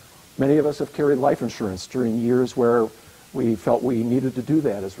 Many of us have carried life insurance during years where we felt we needed to do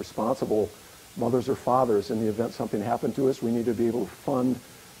that as responsible mothers or fathers, in the event something happened to us, we need to be able to fund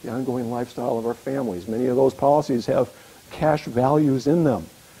the ongoing lifestyle of our families. Many of those policies have cash values in them.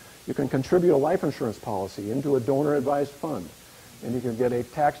 You can contribute a life insurance policy into a donor-advised fund, and you can get a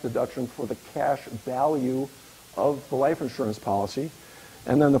tax deduction for the cash value of the life insurance policy.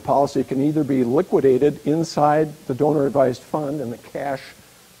 And then the policy can either be liquidated inside the donor-advised fund and the cash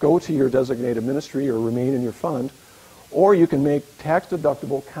go to your designated ministry or remain in your fund, or you can make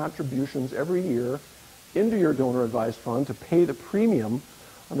tax-deductible contributions every year into your donor-advised fund to pay the premium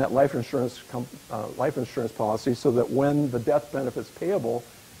on that life insurance policy, so that when the death benefit's payable,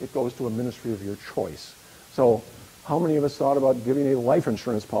 it goes to a ministry of your choice. So how many of us thought about giving a life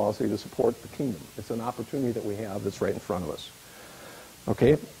insurance policy to support the kingdom? It's an opportunity that we have that's right in front of us.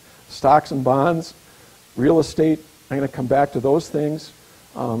 Okay, stocks and bonds, real estate, I'm going to come back to those things.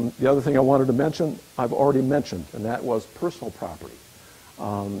 The other thing I wanted to mention, I've already mentioned, and that was personal property.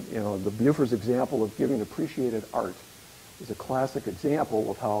 The Buford's example of giving appreciated art is a classic example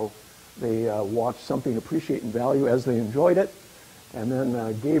of how they watched something appreciate in value as they enjoyed it, and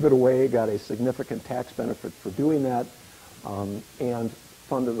then gave it away, got a significant tax benefit for doing that, and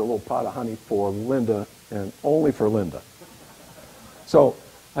funded a little pot of honey for Linda, and only for Linda. So,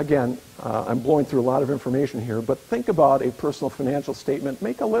 again, I'm blowing through a lot of information here, but think about a personal financial statement.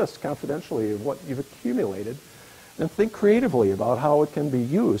 Make a list confidentially of what you've accumulated, and think creatively about how it can be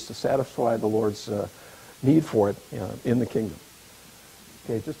used to satisfy the Lord's need for it in the kingdom.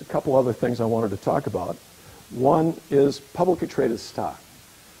 Okay, just a couple other things I wanted to talk about. One is publicly traded stock.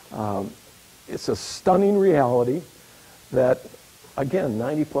 It's a stunning reality that, again,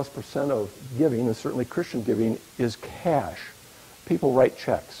 90+% of giving, and certainly Christian giving, is cash. People write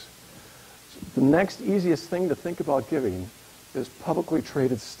checks. The next easiest thing to think about giving is publicly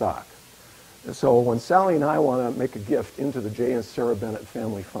traded stock. And so when Sally and I want to make a gift into the Jay and Sarah Bennett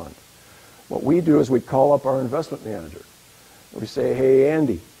Family Fund, what we do is we call up our investment manager. We say, hey,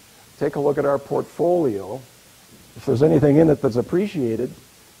 Andy, take a look at our portfolio. If there's anything in it that's appreciated,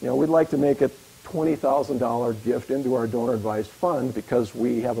 we'd like to make a $20,000 gift into our donor-advised fund because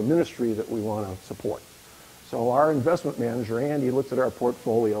we have a ministry that we want to support. So our investment manager, Andy, looks at our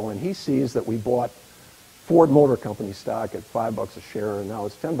portfolio and he sees that we bought Ford Motor Company stock at $5 a share, and now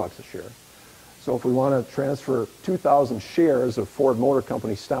it's $10 a share. So if we want to transfer 2,000 shares of Ford Motor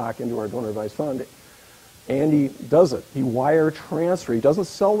Company stock into our donor advised fund, Andy does it. He wire transfer. He doesn't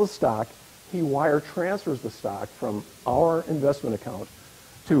sell the stock. He wire transfers the stock from our investment account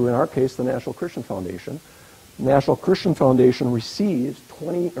to, in our case, the National Christian Foundation. The National Christian Foundation receives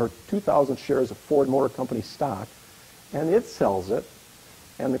 2,000 shares of Ford Motor Company stock, and it sells it,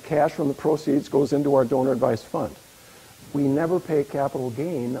 and the cash from the proceeds goes into our donor advised fund. We never pay capital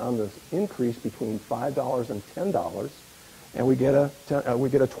gain on the increase between $5 and $10, and we get a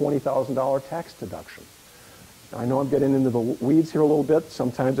 $20,000 tax deduction. I know I'm getting into the weeds here a little bit.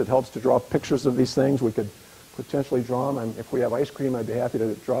 Sometimes it helps to draw pictures of these things. We could potentially draw them. If we have ice cream, I'd be happy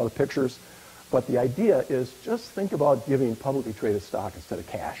to draw the pictures. But the idea is just think about giving publicly traded stock instead of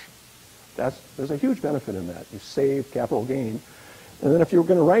cash. There's a huge benefit in that. You save capital gain. And then if you're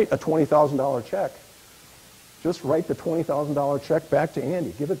going to write a $20,000 check, just write the $20,000 check back to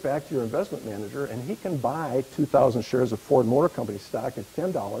Andy. Give it back to your investment manager, and he can buy 2,000 shares of Ford Motor Company stock at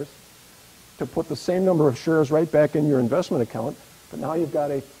 $10 to put the same number of shares right back in your investment account, but now you've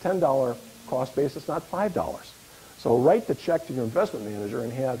got a $10 cost basis, not $5. So write the check to your investment manager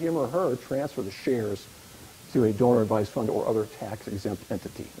and have him or her transfer the shares to a donor advised fund or other tax-exempt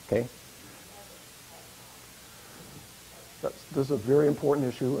entity, okay? This is a very important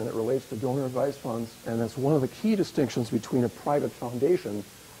issue, and it relates to donor-advised funds, and that's one of the key distinctions between a private foundation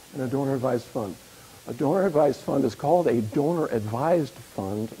and a donor-advised fund. A donor-advised fund is called a donor-advised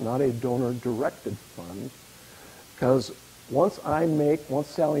fund, not a donor-directed fund, because once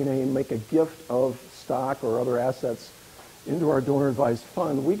Sally and I make a gift of stock or other assets into our donor-advised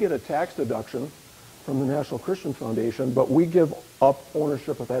fund, we get a tax deduction from the National Christian Foundation, but we give up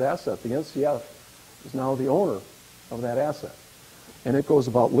ownership of that asset. The NCF is now the owner of that asset. And it goes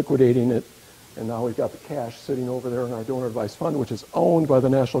about liquidating it, and now we've got the cash sitting over there in our donor advised fund, which is owned by the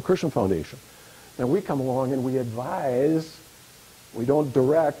National Christian Foundation. Then we come along and we advise, we don't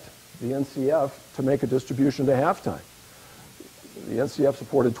direct the NCF to make a distribution to halftime. The NCF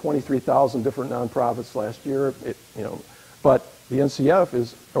supported 23,000 different nonprofits last year, but the NCF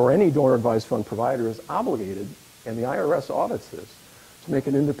is, or any donor advised fund provider, is obligated, and the IRS audits this, to make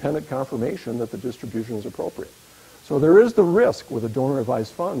an independent confirmation that the distribution is appropriate. So there is the risk with a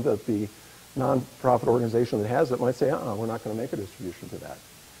donor-advised fund that the nonprofit organization that has it might say, we're not going to make a distribution to that.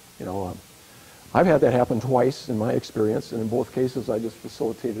 I've had that happen twice in my experience, and in both cases I just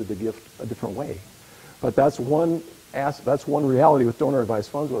facilitated the gift a different way. But that's one reality with donor advised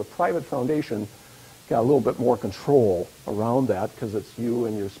funds. With a private foundation, got a little bit more control around that because it's you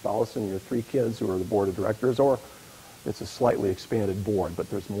and your spouse and your 3 kids who are the board of directors, or it's a slightly expanded board, but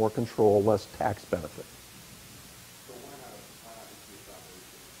there's more control, less tax benefit. So why not issue a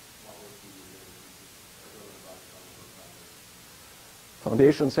foundation? Why would you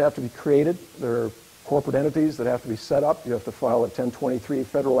Foundations have to be created. They're corporate entities that have to be set up. You have to file a 1023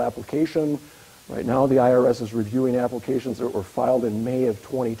 federal application. Right now the IRS is reviewing applications that were filed in May of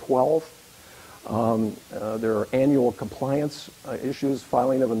 2012. There are annual compliance issues,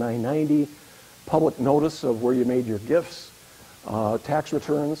 filing of a 990, public notice of where you made your gifts, tax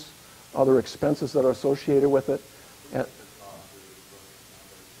returns, other expenses that are associated with it.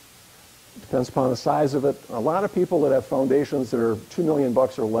 Depends upon the size of it. A lot of people that have foundations that are $2 million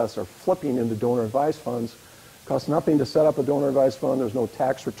bucks or less are flipping into donor advised funds. Costs nothing to set up a donor advised fund. There's no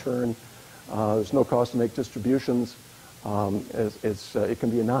tax return. There's no cost to make distributions. It can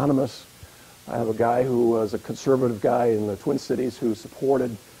be anonymous. I have a guy who was a conservative guy in the Twin Cities who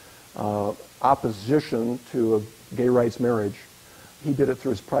supported opposition to a gay rights marriage. He did it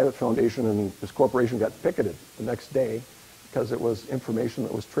through his private foundation, and his corporation got picketed the next day because it was information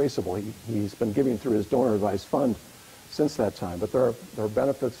that was traceable. He's been giving through his donor advised fund since that time, but there are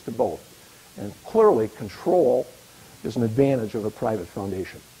benefits to both. And clearly, control is an advantage of a private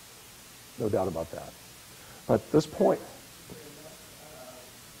foundation. No doubt about that. But at this point,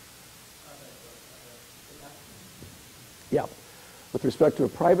 yeah, with respect to a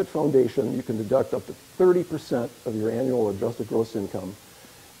private foundation, you can deduct up to 30% of your annual adjusted gross income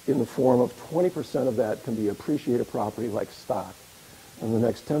in the form of 20% of that can be appreciated property like stock, and the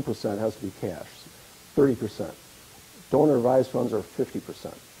next 10% has to be cash, 30%. Donor advised funds are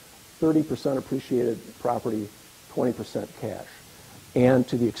 50%. 30% appreciated property, 20% cash. And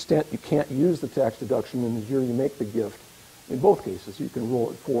to the extent you can't use the tax deduction in the year you make the gift, in both cases, you can roll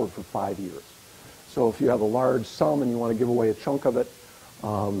it forward for 5 years. So if you have a large sum and you want to give away a chunk of it,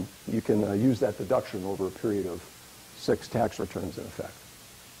 you can use that deduction over a period of 6 tax returns in effect.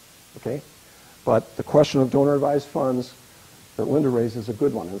 Okay? But the question of donor advised funds that Linda raised is a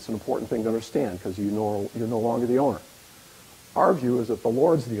good one, and it's an important thing to understand because you're no longer the owner. Our view is that the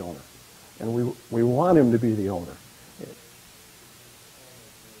Lord's the owner, and we want him to be the owner.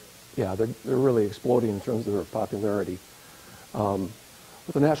 Yeah, they're really exploding in terms of their popularity.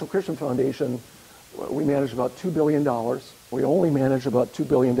 With the National Christian Foundation, we manage about $2 billion. We only manage about $2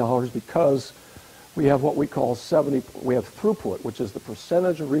 billion because we have what we call we have throughput, which is the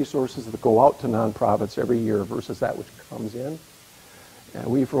percentage of resources that go out to nonprofits every year versus that which comes in. And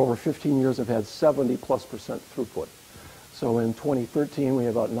we, for over 15 years, have had 70+% throughput. So in 2013, we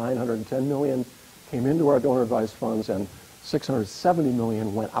had about $910 million came into our donor advised funds, and $670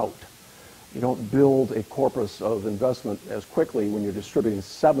 million went out. You don't build a corpus of investment as quickly when you're distributing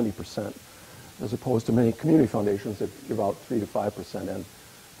 70%, as opposed to many community foundations that give out 3 to 5% and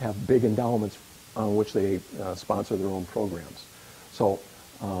have big endowments on which they sponsor their own programs. So,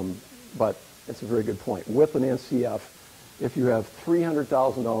 but it's a very good point. With an NCF, if you have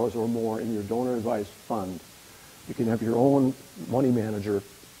 $300,000 or more in your donor advised fund, you can have your own money manager,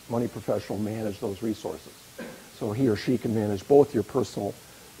 money professional manage those resources. So he or she can manage both your personal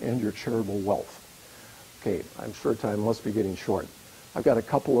and your charitable wealth. Okay, I'm sure time must be getting short. I've got a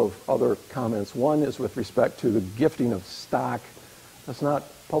couple of other comments. One is with respect to the gifting of stock. That's not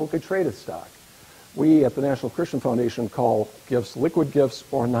publicly traded stock. We at the National Christian Foundation call gifts liquid gifts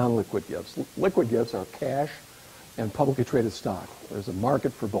or non-liquid gifts. Liquid gifts are cash and publicly traded stock. There's a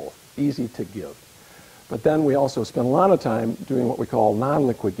market for both, easy to give. But then we also spend a lot of time doing what we call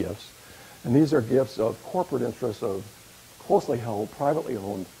non-liquid gifts. And these are gifts of corporate interests of closely held, privately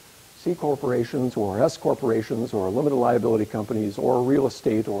owned C corporations or S corporations or limited liability companies or real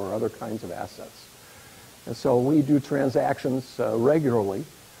estate or other kinds of assets. And so we do transactions regularly.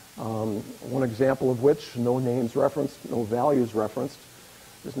 One example of which, no names referenced, no values referenced,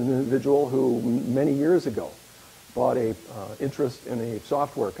 is an individual who many years ago bought an interest in a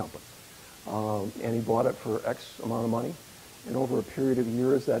software company. And he bought it for X amount of money. And over a period of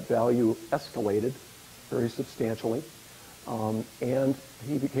years, that value escalated very substantially. And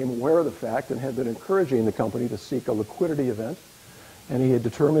he became aware of the fact and had been encouraging the company to seek a liquidity event. And he had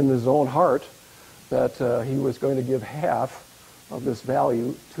determined in his own heart that he was going to give half of this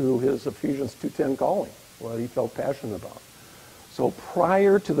value to his Ephesians 2:10 calling, what he felt passionate about. So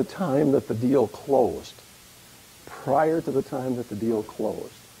prior to the time that the deal closed,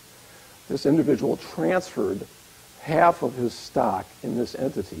 this individual transferred half of his stock in this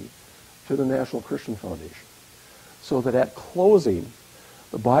entity to the National Christian Foundation. So that at closing,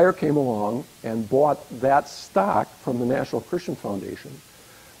 the buyer came along and bought that stock from the National Christian Foundation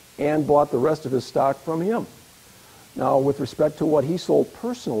and bought the rest of his stock from him. Now, with respect to what he sold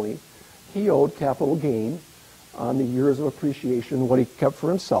personally, he owed capital gain on the years of appreciation, what he kept for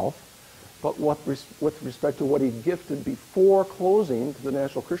himself. But with respect to what he gifted before closing to the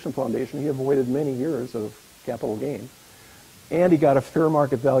National Christian Foundation, he avoided many years of capital gain. And he got a fair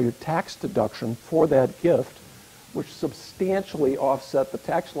market value tax deduction for that gift, which substantially offset the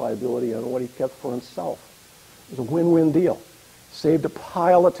tax liability on what he kept for himself. It was a win-win deal. Saved a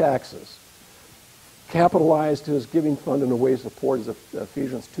pile of taxes, capitalized his giving fund in a way to support his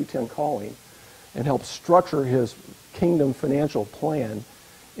Ephesians 2:10 calling, and helped structure his kingdom financial plan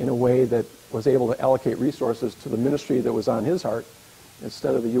in a way that was able to allocate resources to the ministry that was on his heart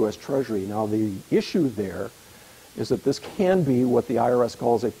instead of the U.S. Treasury. Now, the issue there is that this can be what the IRS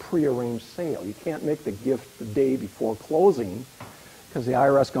calls a prearranged sale. You can't make the gift the day before closing because the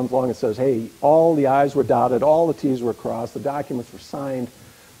IRS comes along and says, hey, all the I's were dotted, all the T's were crossed, the documents were signed,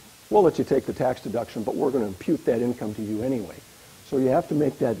 we'll let you take the tax deduction, but we're going to impute that income to you anyway. So you have to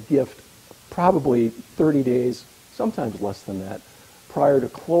make that gift probably 30 days, sometimes less than that, prior to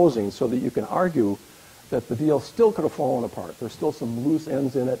closing so that you can argue that the deal still could have fallen apart. There's still some loose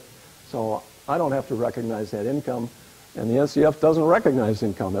ends in it, so I don't have to recognize that income, and the NCF doesn't recognize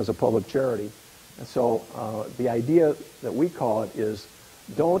income as a public charity. And so the idea that we call it is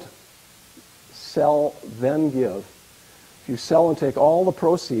don't sell, then give. If you sell and take all the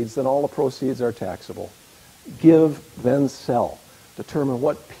proceeds, then all the proceeds are taxable. Give, then sell. Determine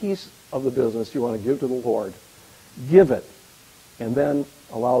what piece of the business you want to give to the Lord. Give it, and then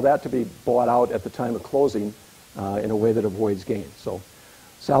allow that to be bought out at the time of closing in a way that avoids gain. So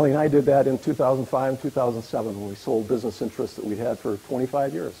Sally and I did that in 2005 and 2007 when we sold business interests that we'd had for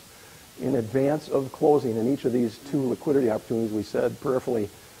 25 years. In advance of closing in each of these two liquidity opportunities, we said prayerfully,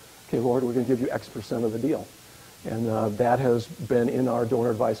 okay, Lord, we're going to give you X percent of the deal. And that has been in our donor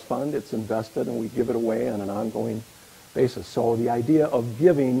advice fund. It's invested, and we give it away on an ongoing basis. So the idea of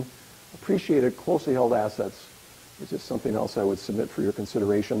giving appreciated, closely held assets is just something else I would submit for your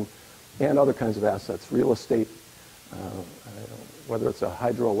consideration, and other kinds of assets, real estate, whether it's a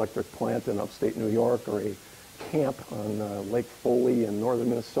hydroelectric plant in upstate New York or a camp on Lake Foley in northern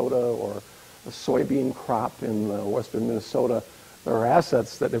Minnesota or a soybean crop in western Minnesota. There are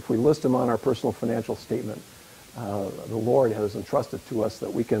assets that if we list them on our personal financial statement, the Lord has entrusted to us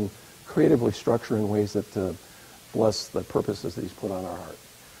that we can creatively structure in ways that bless the purposes that He's put on our heart.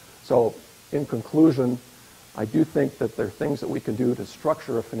 So in conclusion, I do think that there are things that we can do to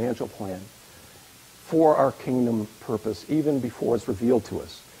structure a financial plan for our kingdom purpose even before it's revealed to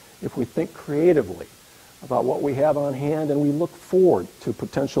us. If we think creatively about what we have on hand and we look forward to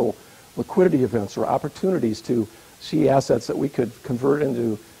potential liquidity events or opportunities to see assets that we could convert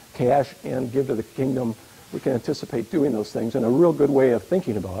into cash and give to the kingdom, we can anticipate doing those things. And a real good way of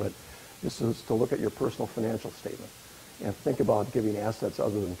thinking about it is to look at your personal financial statement and think about giving assets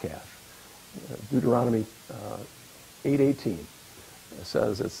other than cash. Deuteronomy 8:18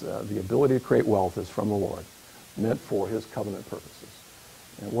 says it's the ability to create wealth is from the Lord, meant for His covenant purposes.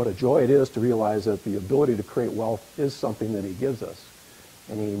 And what a joy it is to realize that the ability to create wealth is something that He gives us.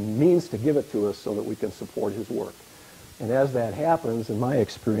 And He means to give it to us so that we can support His work. And as that happens, in my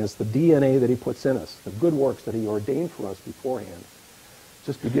experience, the DNA that He puts in us, the good works that He ordained for us beforehand,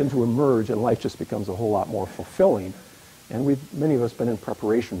 just begin to emerge, and life just becomes a whole lot more fulfilling. And many of us have been in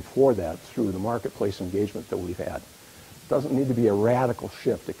preparation for that through the marketplace engagement that we've had. It doesn't need to be a radical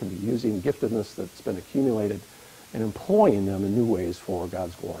shift. It can be using giftedness that's been accumulated and employing them in new ways for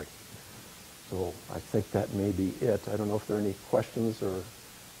God's glory. So I think that may be it. I don't know if there are any questions, or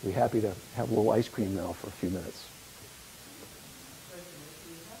we're happy to have a little ice cream now for a few minutes.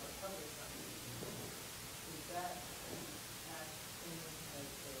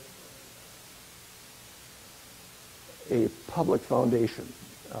 A public foundation.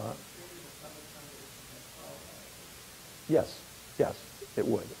 Yes, it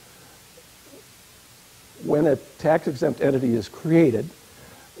would. When a tax-exempt entity is created,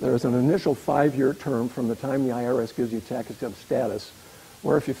 there's an initial 5-year term from the time the IRS gives you tax-exempt status,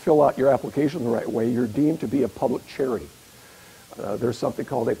 where if you fill out your application the right way, you're deemed to be a public charity. There's something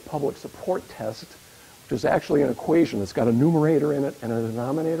called a public support test, which is actually an equation that's got a numerator in it and a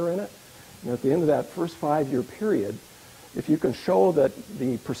denominator in it. And at the end of that first 5-year period, if you can show that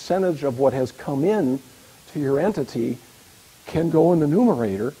the percentage of what has come in to your entity can go in the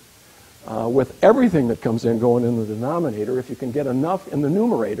numerator, with everything that comes in going in the denominator, if you can get enough in the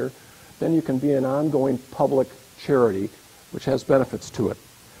numerator, then you can be an ongoing public charity, which has benefits to it.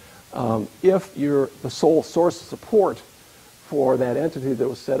 If you're the sole source of support for that entity that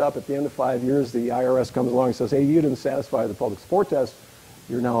was set up at the end of 5 years, the IRS comes along and says, hey, you didn't satisfy the public support test,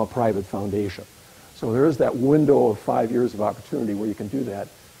 you're now a private foundation. So there is that window of 5 years of opportunity where you can do that.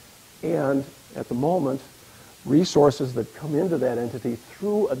 And at the moment, resources that come into that entity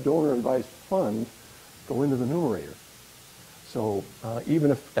through a donor-advised fund go into the numerator. So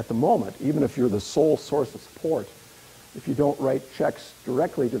even if, at the moment, even if you're the sole source of support, if you don't write checks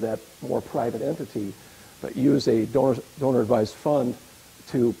directly to that more private entity, but use a donor-advised fund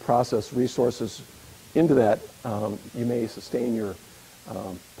to process resources into that, you may sustain your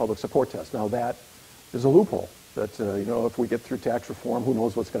public support test. Now that is a loophole that, you know, if we get through tax reform, who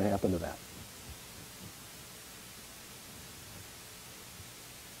knows what's going to happen to that.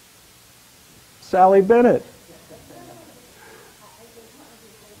 Sally Bennett.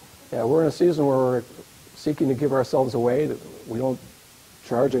 Yeah, we're in a season where we're seeking to give ourselves away. We don't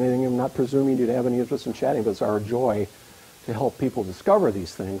charge anything. I'm not presuming you'd have any interest in chatting, but it's our joy to help people discover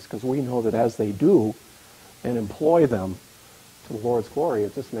these things, because we know that as they do and employ them to the Lord's glory,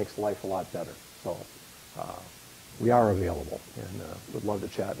 it just makes life a lot better. So we are available, and would love to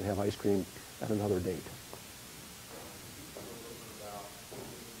chat and have ice cream at another date.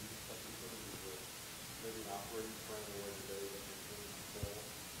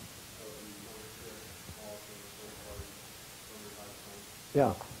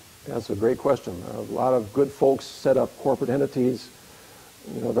 Yeah, that's a great question. A lot of good folks set up corporate entities.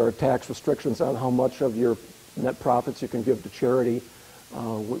 You know, there are tax restrictions on how much of your net profits you can give to charity.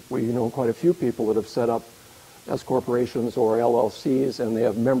 We know quite a few people that have set up S corporations or LLCs, and they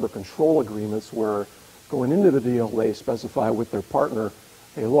have member control agreements where going into the deal they specify with their partner,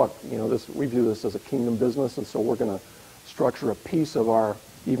 hey, look, you know, we view this as a kingdom business, and so we're going to structure a piece of our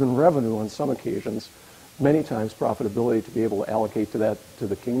even revenue on some occasions, many times profitability, to be able to allocate to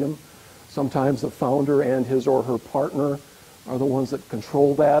the kingdom. Sometimes the founder and his or her partner are the ones that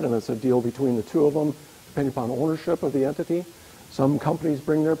control that, and it's a deal between the two of them, depending upon ownership of the entity. Some companies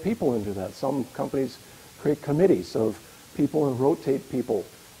bring their people into that. Some companies create committees of people and rotate people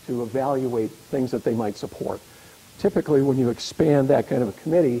to evaluate things that they might support. Typically, when you expand that kind of a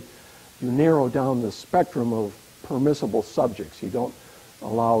committee, you narrow down the spectrum of permissible subjects. You don't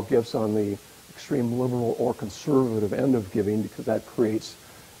allow gifts on the extreme liberal or conservative end of giving, because that creates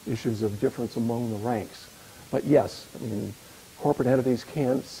issues of difference among the ranks. But yes, I mean, corporate entities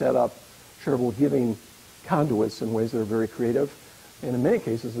can set up charitable giving conduits in ways that are very creative, and in many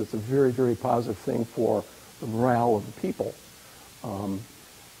cases it's a very, very positive thing for the morale of the people.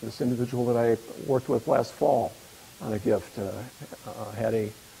 This individual that I worked with last fall on a gift had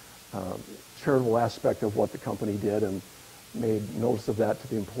a charitable aspect of what the company did and made notice of that to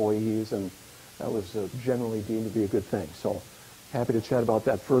the employees, and that was generally deemed to be a good thing. So happy to chat about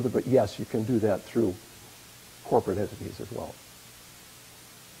that further, but yes, you can do that through corporate entities as well.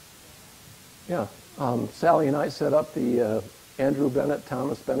 Yeah, Sally and I set up the Andrew Bennett,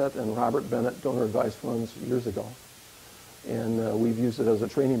 Thomas Bennett, and Robert Bennett donor advised funds years ago. And we've used it as a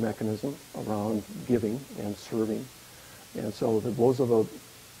training mechanism around giving and serving. And so those are the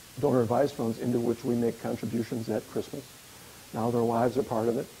donor advised funds into which we make contributions at Christmas. Now their lives are part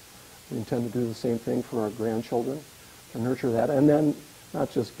of it. We intend to do the same thing for our grandchildren, to nurture that, and then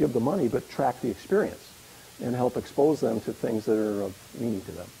not just give the money, but track the experience and help expose them to things that are of meaning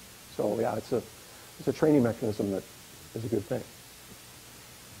to them. So yeah, it's a training mechanism that is a good thing.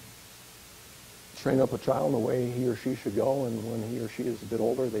 Train up a child in the way he or she should go, and when he or she is a bit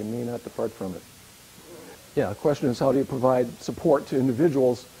older, they may not depart from it. Yeah, the question is, how do you provide support to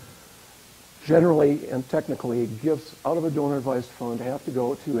individuals? Generally and technically, gifts out of a donor advised fund have to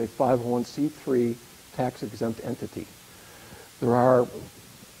go to a 501c3 tax-exempt entity. There are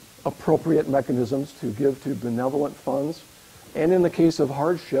appropriate mechanisms to give to benevolent funds, and in the case of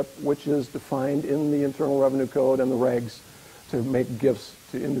hardship, which is defined in the Internal Revenue Code and the regs, to make gifts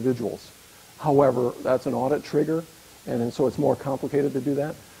to individuals. However, that's an audit trigger, and so it's more complicated to do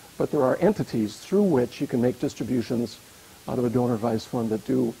that. But there are entities through which you can make distributions out of a donor advised fund that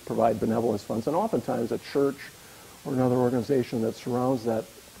do provide benevolence funds, and oftentimes a church or another organization that surrounds that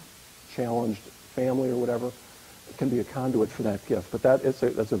challenged family or whatever can be a conduit for that gift. But that's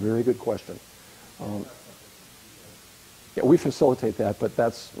a very good question. Yeah, we facilitate that, but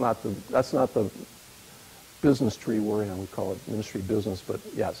that's not the business tree we're in. We call it ministry business, but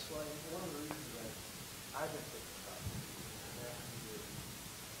yes. Well, one of the reasons that I've been thinking about this is after your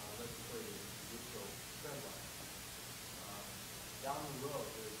legislative neutral trend line. Down the road,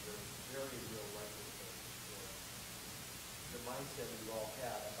 there's a very real likelihood that the mindset you all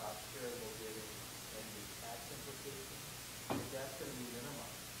had about charitable giving and the tax implications, that that's going to be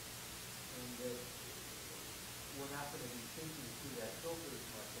minimized.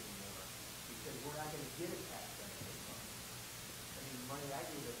 not going to get a tax benefit from it. I mean, the money I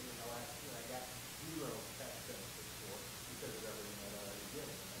gave at the end of last year, I got 0 tax benefits for because of everything I'd already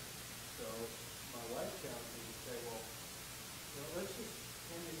given. Right? So my wife challenged me to say, well, let's just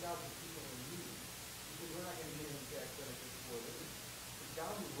hand this out to people in need because we're not going to get any tax benefits for this. But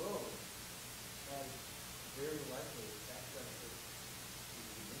down the road, as very likely tax benefits to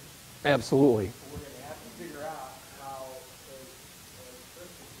be made. Absolutely. So we're going to have to figure out how, as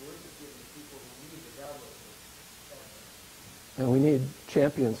Christians, we're just giving people who need regardless of tax benefits. And we need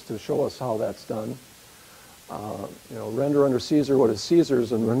champions to show us how that's done. Render unto Caesar what is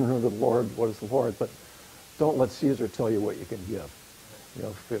Caesar's and render unto the Lord what is the Lord. But don't let Caesar tell you what you can give.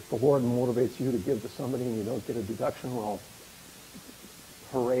 If the Lord motivates you to give to somebody and you don't get a deduction, well,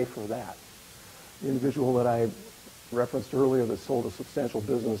 hooray for that. The individual that I referenced earlier that sold a substantial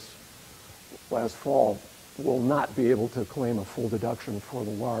business last fall will not be able to claim a full deduction for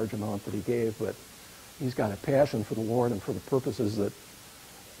the large amount that he gave, but he's got a passion for the Lord and for the purposes that,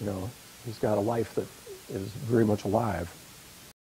 he's got a life that is very much alive.